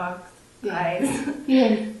dogs' eyes.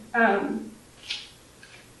 Yeah. And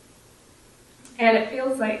it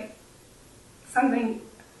feels like something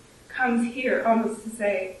comes here almost to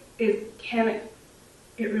say, can it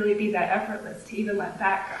really be that effortless to even let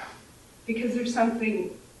that go? Because there's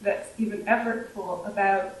something that's even effortful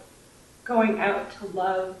about going out to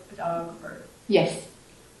love a dog or bird. Yes.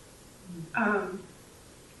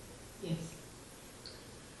 Yes.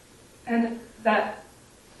 And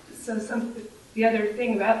the other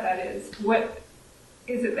thing about that is, what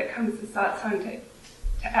is it that comes to satsang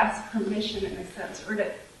to ask permission in a sense, or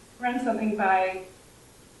to run something by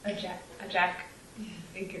a jack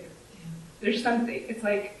figure? Yeah. There's something, it's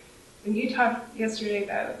like when you talked yesterday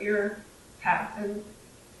about your path and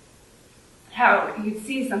how you'd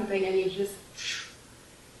see something and you just,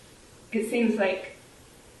 it seems like,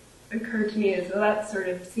 occurred to me as, well, that sort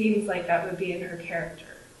of seems like that would be in her character.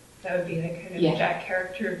 That would be the kind of Jack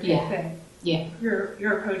character type thing. Yeah.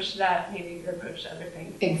 Your approach to that, maybe your approach to other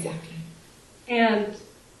things. Exactly. And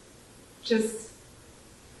just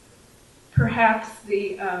perhaps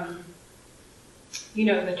the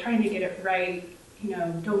trying to get it right,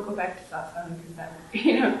 don't go back to satsang because that,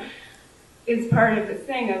 is part of the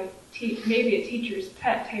thing of maybe a teacher's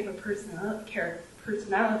pet type of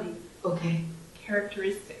personality Okay.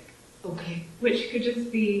 characteristic. Okay. Which could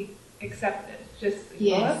just be accepted. Just,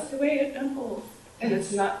 well, that's the way it unfolds. And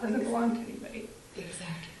it's doesn't belong to anybody.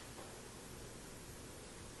 Exactly.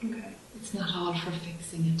 Okay. It's not all for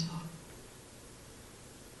fixing at all.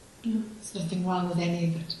 No. There's nothing wrong with any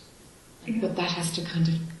of it. Yeah. But that has to kind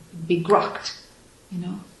of be grokked,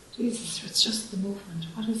 Jesus, it's just the movement.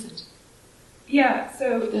 What is it? Yeah,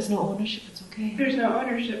 so If there's no ownership, it's okay. there's no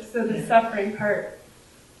ownership, so the suffering part,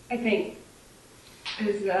 I think,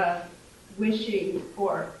 is wishing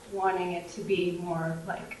or wanting it to be more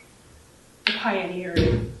like the pioneer,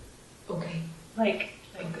 Okay. like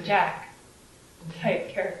Jack type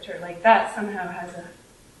character. Like that somehow has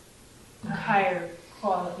a higher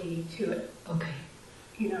quality to it. Okay.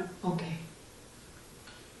 Okay.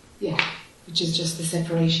 Yeah. Which is just the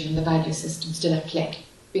separation and the value system still at play,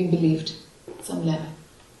 being believed at some level.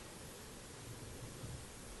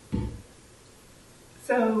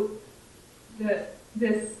 So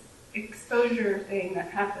this exposure thing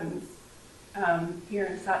that happens here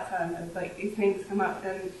in satsang, of like these things come up,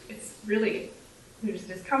 and it's really, there's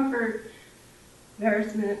discomfort,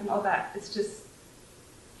 embarrassment, and all that. It's just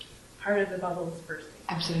part of the bubbles bursting.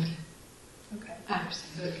 Absolutely. Okay.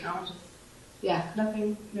 Absolutely. So it counts. Yeah.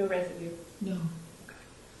 Nothing, no residue. No. Okay.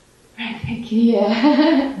 Right, thank you.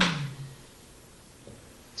 Yeah.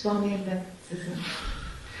 Swami and then Susan.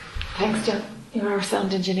 Thanks, John. You're our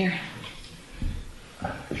sound engineer.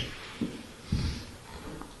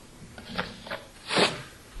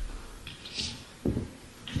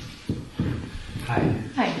 Hi.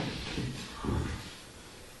 Hi.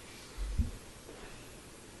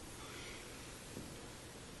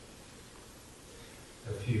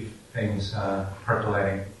 A few things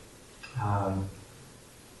percolating.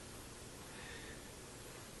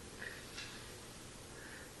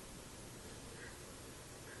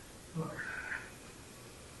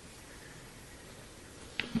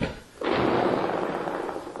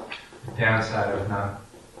 The downside of not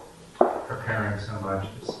preparing so much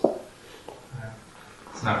is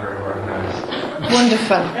it's not very organized.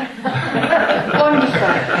 Wonderful.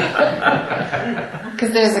 Wonderful.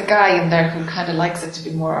 Because there's a guy in there who kind of likes it to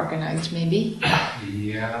be more organized, maybe.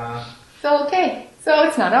 Yeah. So, okay. So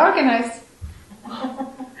it's not organized.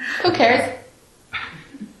 Who cares?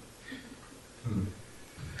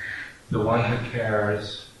 The one who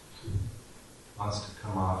cares wants to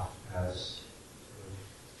come off as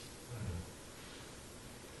sort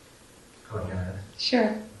of coherent.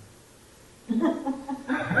 Sure.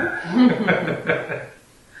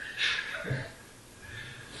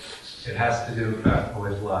 It has to do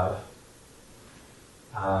with love,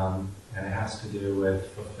 and it has to do with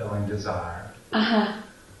fulfilling desire. Uh-huh.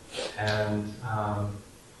 And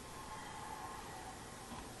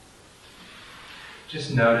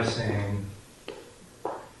just noticing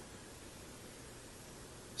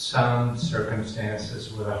some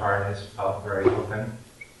circumstances where the heart has felt very open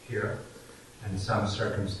here, and some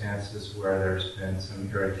circumstances where there's been some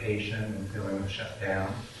irritation and feeling shut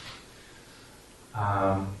down.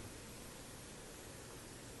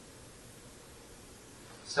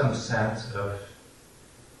 Some sense of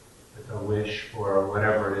a wish for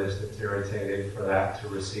whatever it is that's irritated, for that to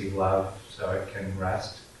receive love so it can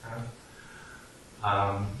rest. Kind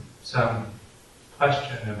of. Some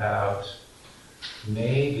question about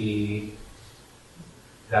maybe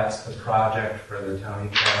that's the project for the Tony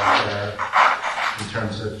character in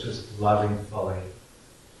terms of just loving fully.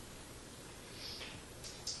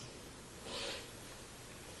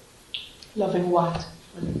 Loving what?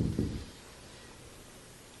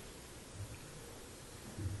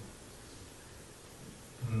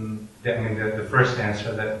 I mean, the first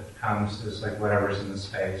answer that comes is like whatever's in the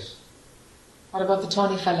space. What about the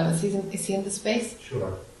Tony fellow? Is he in the space?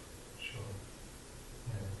 Sure.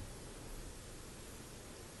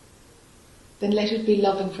 Then let it be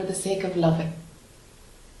loving for the sake of loving.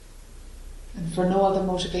 And for no other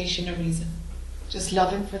motivation or reason. Just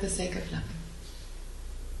loving for the sake of loving.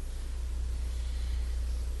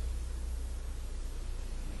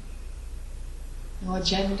 No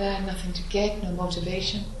agenda, nothing to get, no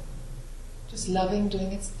motivation. Just loving,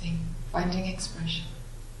 doing its thing, finding expression.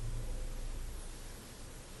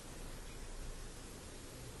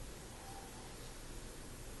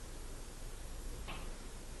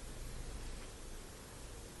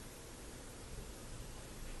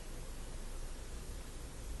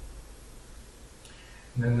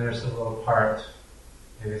 And then there's a little part,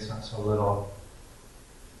 maybe it's not so little.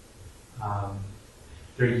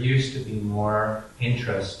 There used to be more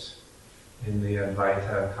interest in the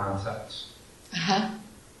Advaita concepts. Uh-huh.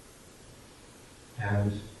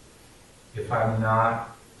 And if I'm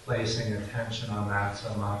not placing attention on that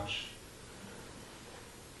so much,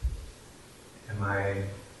 am I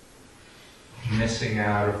missing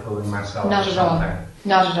out or fooling myself Not or at all. something?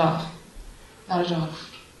 Not at all. Not at all.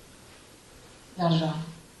 Not at all.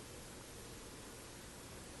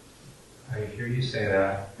 I hear you say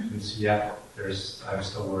that, and so, yeah, I'm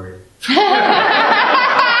still worried.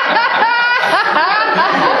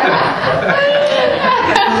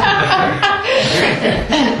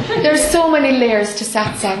 There's so many layers to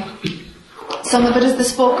satsang. Some of it is the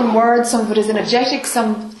spoken word, some of it is energetic,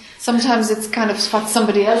 sometimes it's kind of what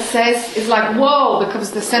somebody else says. It's like, whoa,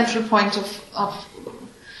 becomes the central point of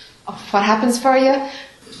what happens for you.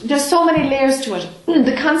 There's so many layers to it.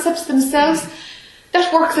 The concepts themselves,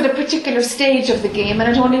 that works at a particular stage of the game, and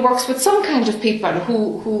it only works with some kind of people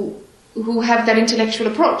who have that intellectual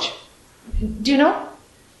approach. Do you know?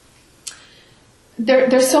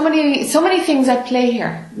 There's so many things at play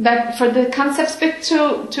here that for the concepts bit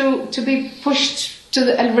to be pushed to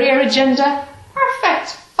a rare agenda,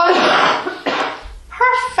 perfect, fine,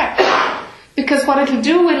 perfect. Because what it'll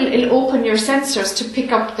do, it'll open your sensors to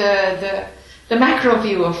pick up the macro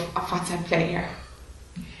view of what's at play here.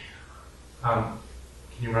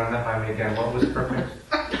 Can you run that by me again? What was perfect?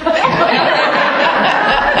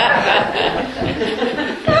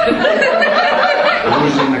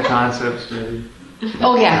 Losing the concepts, maybe.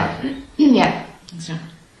 Oh yeah, yeah. So,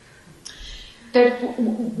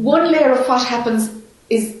 one layer of what happens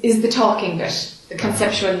is the talking bit, the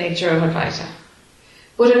conceptual nature of Advaita.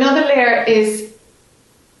 But another layer is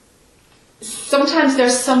sometimes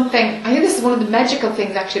there's something. I think this is one of the magical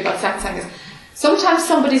things actually about satsang is sometimes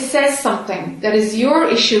somebody says something that is your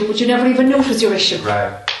issue, but you never even knew it was your issue.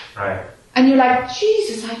 Right. And you're like,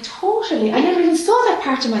 Jesus, I never even saw that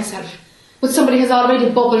part of myself. But somebody has already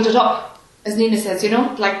bubbled it up, as Nina says,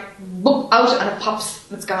 like boop, out and it pops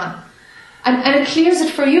and it's gone. And it clears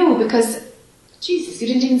it for you because, Jesus, you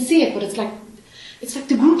didn't even see it, but it's like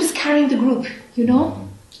the group is carrying the group,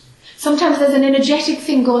 Sometimes there's an energetic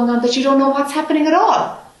thing going on that you don't know what's happening at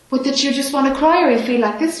all, but that you just want to cry or you feel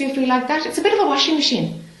like this, you feel like that. It's a bit of a washing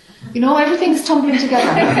machine. Everything's tumbling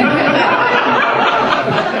together.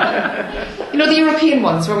 The European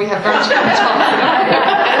ones where we have vertical on top.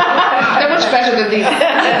 They're much better than these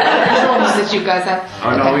drums that you guys have.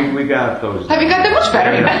 Oh no, we got those. Have you got them? Much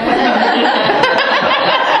better.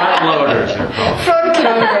 Front loaders, they're called. Front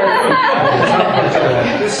loaders.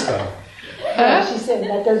 This stuff. She said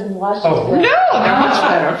that doesn't wash Oh. it. No, they're much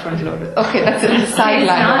better front loaders. Okay, that's a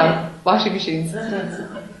sideline of washing machines.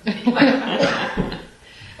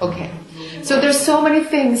 Okay, so there's so many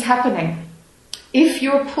things happening. If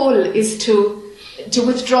your pull is to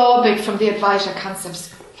withdraw a bit from the Advaita concepts,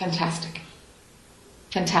 fantastic.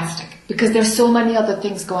 fantastic. Because there's so many other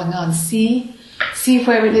things going on. See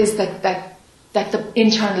where it is that the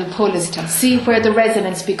internal pull is to. See where the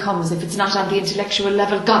resonance becomes if it's not on the intellectual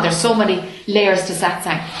level. God, there's so many layers to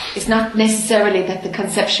satsang. It's not necessarily that the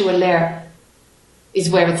conceptual layer is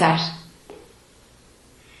where it's at.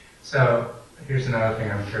 So here's another thing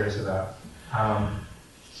I'm curious about.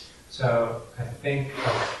 So I think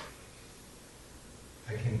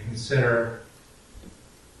I can consider,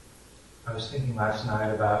 I was thinking last night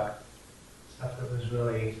about stuff that was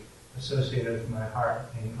really associated with my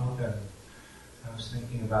heart being open. I was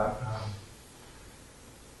thinking about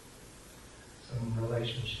some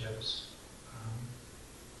relationships.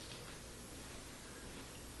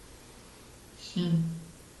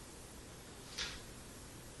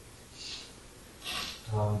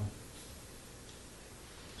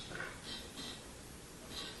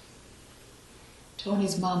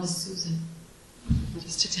 Tony's mom is Susan.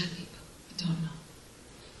 Just to tell people, I don't know.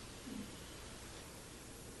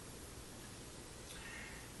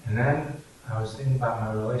 And then I was thinking about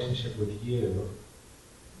my relationship with you.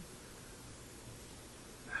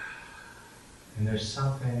 And there's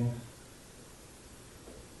something,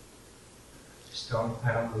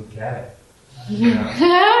 I don't really get it. You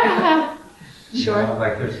know? Sure. You know,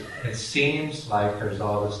 like it seems like there's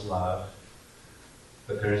all this love,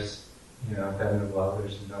 but there's, you know, at the end of love,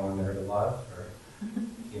 there's no one there to love, or,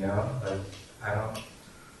 you know, like, I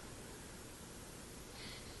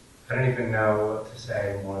don't even know what to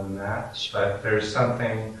say more than that, but there's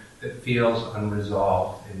something that feels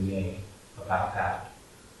unresolved in me about that.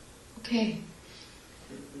 Okay.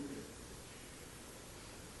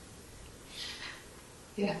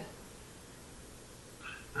 Yeah.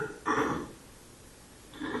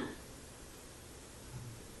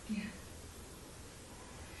 Yeah.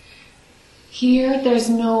 Here, there's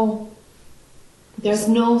no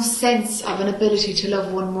sense of an ability to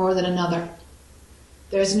love one more than another.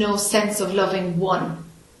 There's no sense of loving one,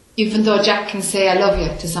 even though Jack can say "I love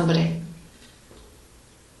you" to somebody.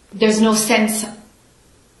 There's no sense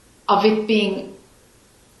of it being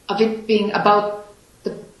about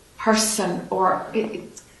the person, or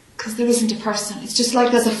because there isn't a person. It's just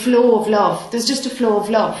like there's a flow of love. There's just a flow of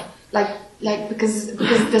love, like because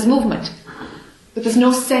there's movement, but there's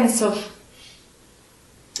no sense of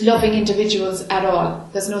loving individuals at all.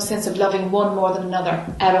 There's no sense of loving one more than another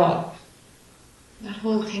at all. That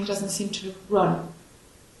whole thing doesn't seem to run.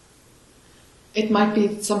 It might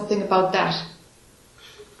be something about that.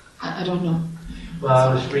 I don't know. Well,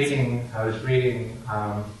 I was reading, there's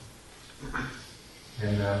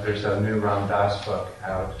a new Ram Dass book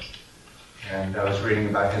out, and I was reading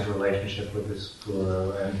about his relationship with this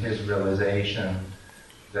guru and his realization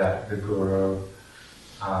that the guru,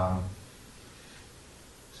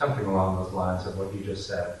 something along those lines of what you just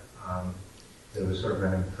said, it was sort of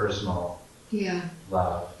an impersonal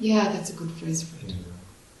love. Yeah, that's a good phrase for it.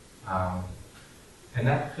 And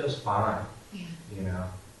that feels fine. Yeah. You know,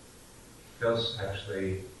 feels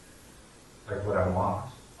actually like what I want.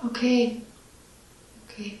 Okay.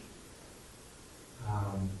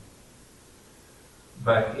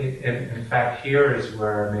 But in fact, here is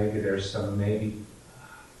where maybe there's some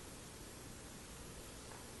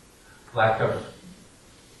lack of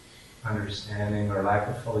understanding or lack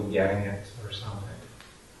of fully getting it or something.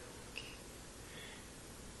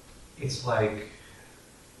 It's like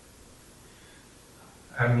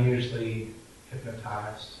I'm usually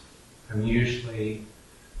hypnotized. I'm usually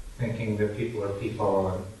thinking that people are people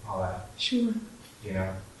and all that. Sure. You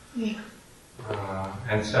know? Yeah.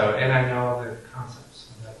 And I know the concepts.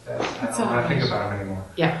 I don't want to think about them anymore.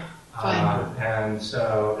 Yeah. Fine. And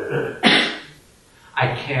so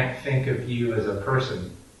I can't think of you as a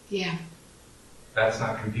person. Yeah. That's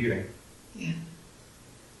not computing. Yeah.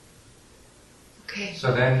 Okay.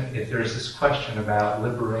 So then if there's this question about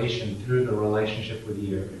liberation through the relationship with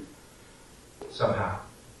you, somehow.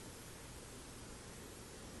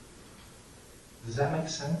 Does that make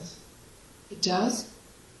sense? It does.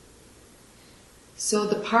 So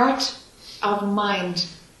the part of mind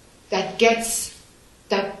that gets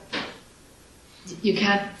that you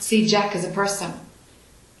can't see Jack as a person,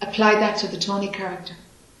 apply that to the Tony character.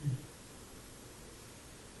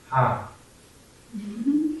 Huh.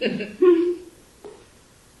 Can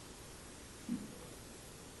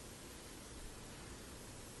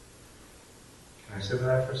I sit with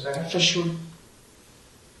that for a second? For sure.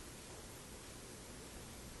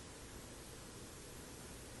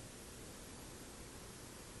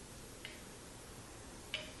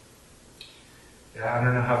 Yeah, I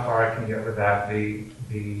don't know how far I can get with that.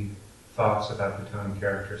 The thoughts about the Tony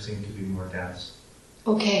character seem to be more dense.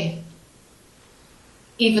 Okay.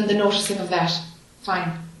 Even the noticing of that.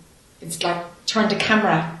 fine. It's like turn the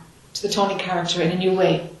camera to the Tony character in a new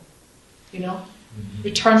way. You know? Mhm.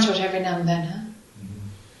 Return to it every now and then, huh? Mhm.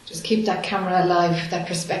 Just keep that camera alive, that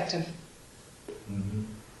perspective. Mhm.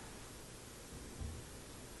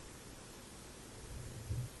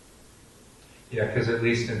 Yeah, because at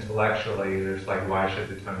least intellectually, there's like, why should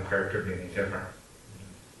the Tony character be any different?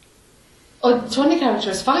 Oh, the Tony character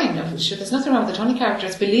is fine. No, sure, there's nothing wrong with the Tony character.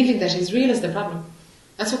 It's believing that he's real is the problem.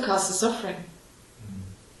 That's what causes suffering.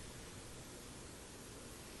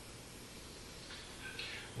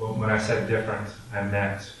 Well, when I said different, I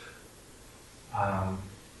meant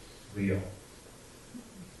real.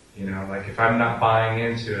 You know, like if I'm not buying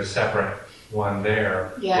into a separate one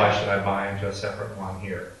there, Yeah. why should I buy into a separate one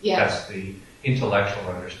here? Yeah. That's the intellectual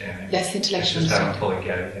understanding. That's the intellectual I just understanding. haven't fully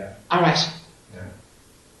get it yet. Alright.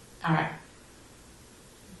 Yeah. Alright.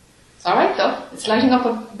 It's alright though. It's lighting up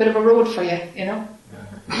a bit of a road for you, you know?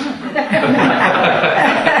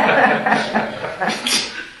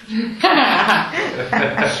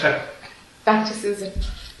 Back to Susan.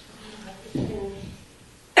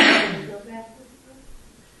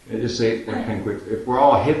 I just say one thing quick. If we're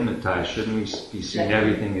all hypnotized, shouldn't we be seeing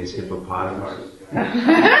everything as hippopotamus?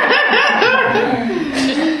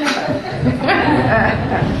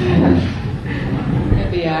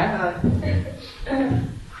 Maybe you are.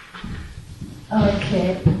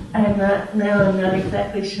 Okay, I'm not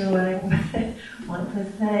exactly sure what I want to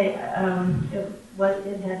say.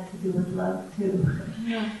 It had to do with love too.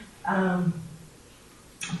 Yeah.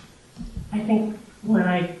 I think when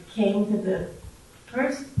I came to the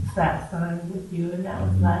first satsang with you, and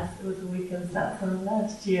it was a weekend satsang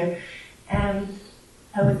last year, and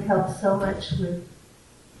I was helped so much with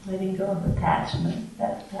letting go of attachment.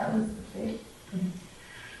 That was the big thing.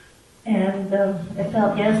 And I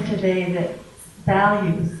felt yesterday that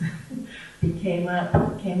values came up a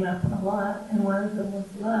lot, and one of them was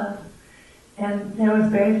love. And there was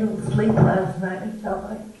very little sleep last night. It felt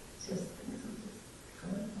like just things were just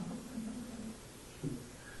going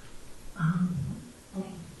on.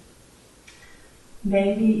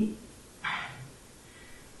 Maybe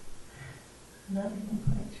I'm not even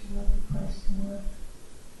quite sure what the question was.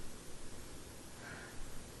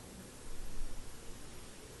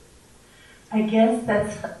 I guess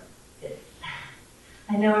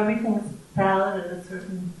I know everything's valid at a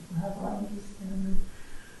certain level, I understand.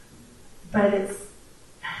 But it's,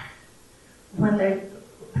 when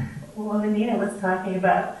Anita was talking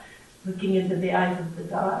about looking into the eyes of the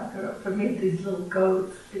dog, or for me these little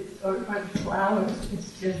goats, or the flowers,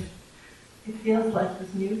 it's just, it feels like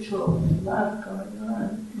this mutual love going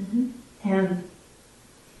on. Mm-hmm. And,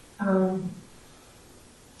 I don't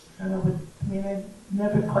know, I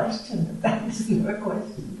never questioned it. I just never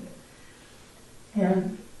questioned it.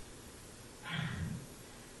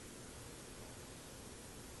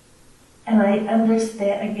 And I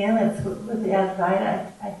understand, again, it's with the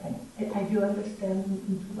Advaita, I think, I do understand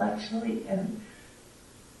intellectually, and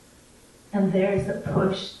there's a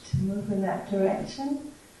push to move in that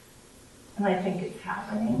direction, and I think it's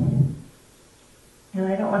happening. And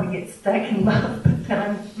I don't want to get stuck in love, but then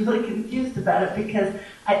I'm really confused about it, because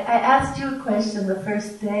I asked you a question the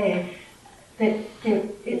first day that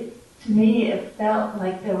to me it felt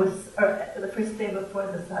like there was, or the first day before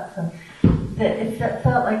the satsang, that it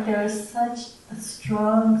felt like there was such a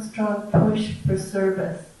strong push for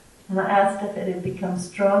service. And I asked if it had become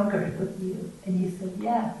stronger with you, and you said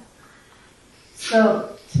yes.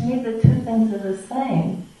 So to me the two things are the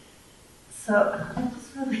same. So I'm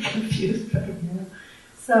just really confused right now.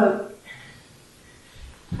 So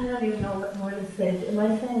I don't even know what more to say. Am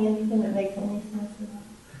I saying anything that makes any sense at all?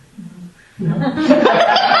 No.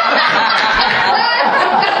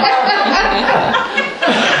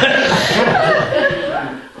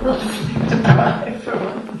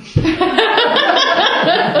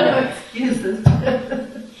 Excuses.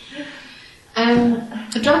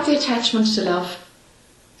 Drop the attachment to love.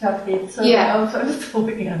 So Yeah. So I'm just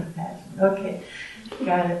focusing on attachment. Okay.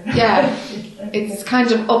 Got it. Yeah. Okay. It's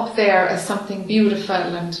kind of up there as something beautiful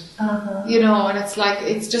and, Uh-huh. you know, and it's like,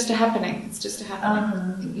 it's just a happening. It's just a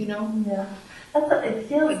happening, you know? Yeah. That's what it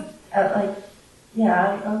feels like.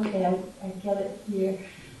 Yeah. I get it here.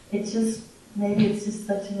 It's just, maybe it's just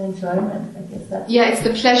such an enjoyment. I guess that's. Yeah, it's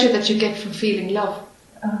the pleasure that you get from feeling love.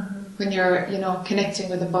 Uh-huh. When you're, you know, connecting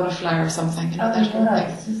with a butterfly or something, you know, that whole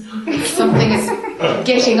yeah, thing. it's just. Something is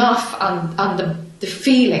getting off on the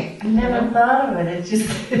feeling. I never thought of it.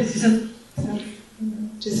 It's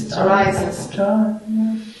Just arises. Strong.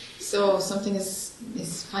 Yeah. So something is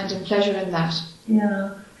finding pleasure in that.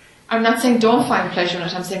 Yeah. I'm not saying don't find pleasure in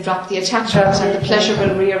it, I'm saying drop the attachment and the pleasure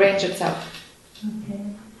will rearrange itself. Okay.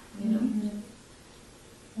 You know?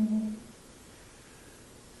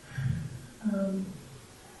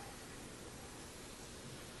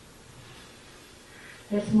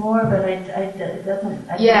 There's more, but it doesn't.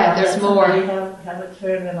 Yeah, there's more. Have a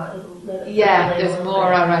term about it. Yeah, there's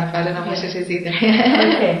more, alright, but I don't know what it is either.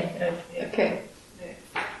 Okay. Okay.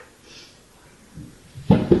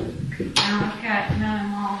 Now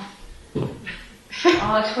I'm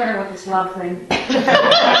all on Twitter with this love thing.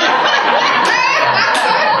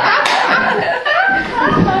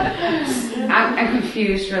 I'm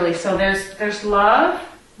confused, really. So there's love,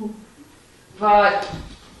 but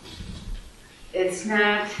it's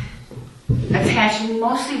not attachment.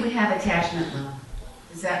 Mostly we have attachment love.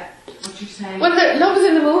 Is that what you're saying? Well, love is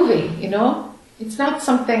in the movie, you know? It's not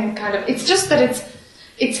something kind of, it's just that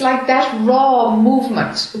it's like that raw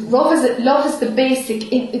movement. Love is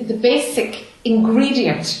the basic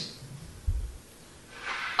ingredient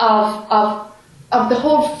of the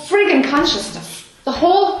whole friggin' consciousness. The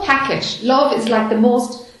whole package. Love is like the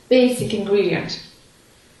most basic ingredient.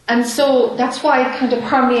 And so that's why it kind of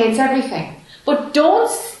permeates everything. But don't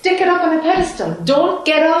stick it up on a pedestal. Don't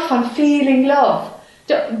get off on feeling love.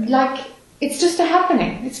 Like, it's just a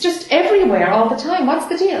happening. It's just everywhere all the time. What's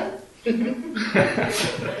the deal?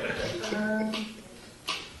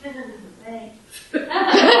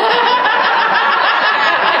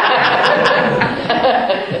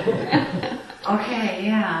 Okay,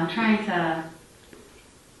 yeah, I'm trying to,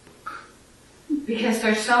 because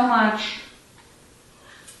there's so much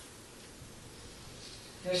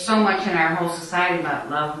in our whole society about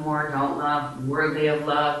love more, don't love, worthy of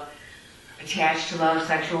love, attached to love,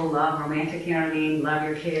 sexual love, romantic, you know what I mean, love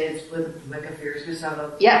your kids with like a fierceness of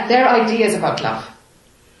it. Yeah, their ideas about love.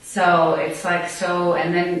 So it's like,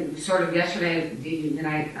 and then sort of yesterday, did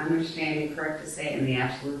I understand you correct to say in the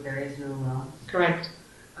absolute there is no love? Correct.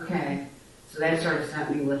 Okay. So that sort of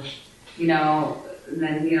sent me with, and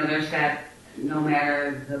then, there's that, no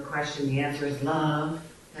matter the question, the answer is love.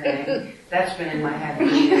 Okay. That's been in my head for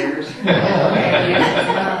years. Okay, the answer is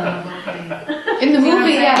love. Okay. In the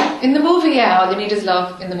movie, yeah. In the movie, yeah. All you need is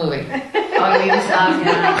love in the movie. All you need is love,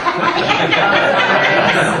 yeah.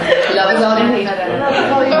 Love is all you need.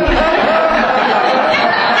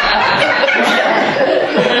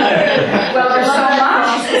 Well, there's so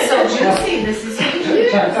much. It's so juicy. This is hugely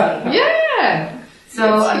juicy. Yeah. So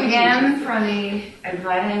again, for the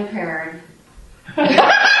blind and impaired.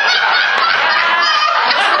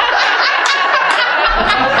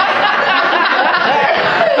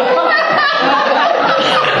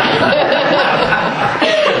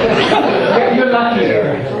 You're lucky.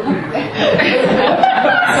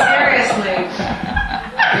 Seriously.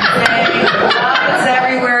 Love is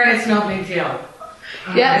everywhere and it's no big deal.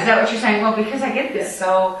 Yeah. Is that what you're saying? Well, because I get this,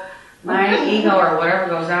 so my ego or whatever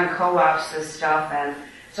goes on co-ops this stuff, and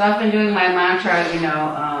so I've been doing my mantra,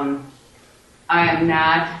 I am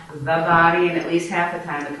not the body, and at least half the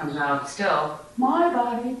time it comes out still, my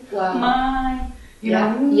body, my,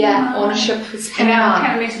 yeah, ownership is and hanging now it on.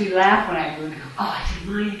 kind of makes me laugh when I do it. Oh, I did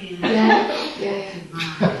mine again. Yeah.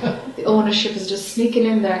 The ownership is just sneaking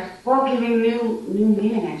in there. Well, giving new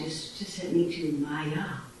meaning, I just hit me to Maya.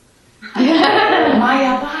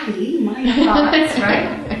 Maya body, Maya thoughts, right?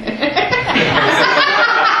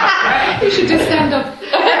 You should just stand up.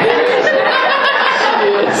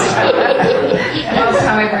 That's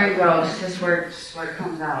how my brain goes, just where it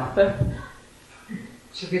comes out.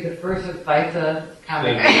 Should be the first of fighter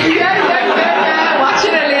coming. Yeah. Watch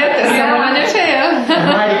it, Elliot. There's someone on your tail.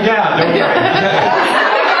 Write it down, don't worry.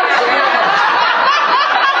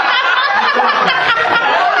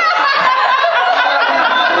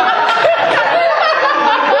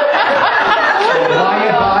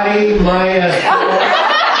 Maya body, Maya.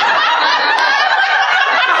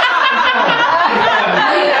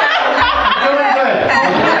 Doing good.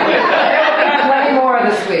 Plenty more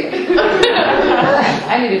this week. I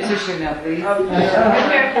need a tissue now, please.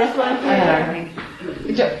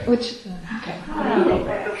 Which? Okay.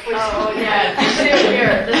 Oh, yeah.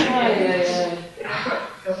 Here. This one.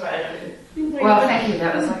 Yeah. Well, thank you.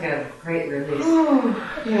 That was like a great release.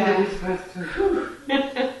 Yeah.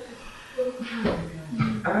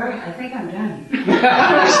 All right, I think I'm done.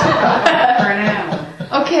 For now.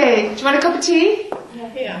 Okay. Do you want a cup of tea?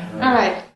 Yeah. All right.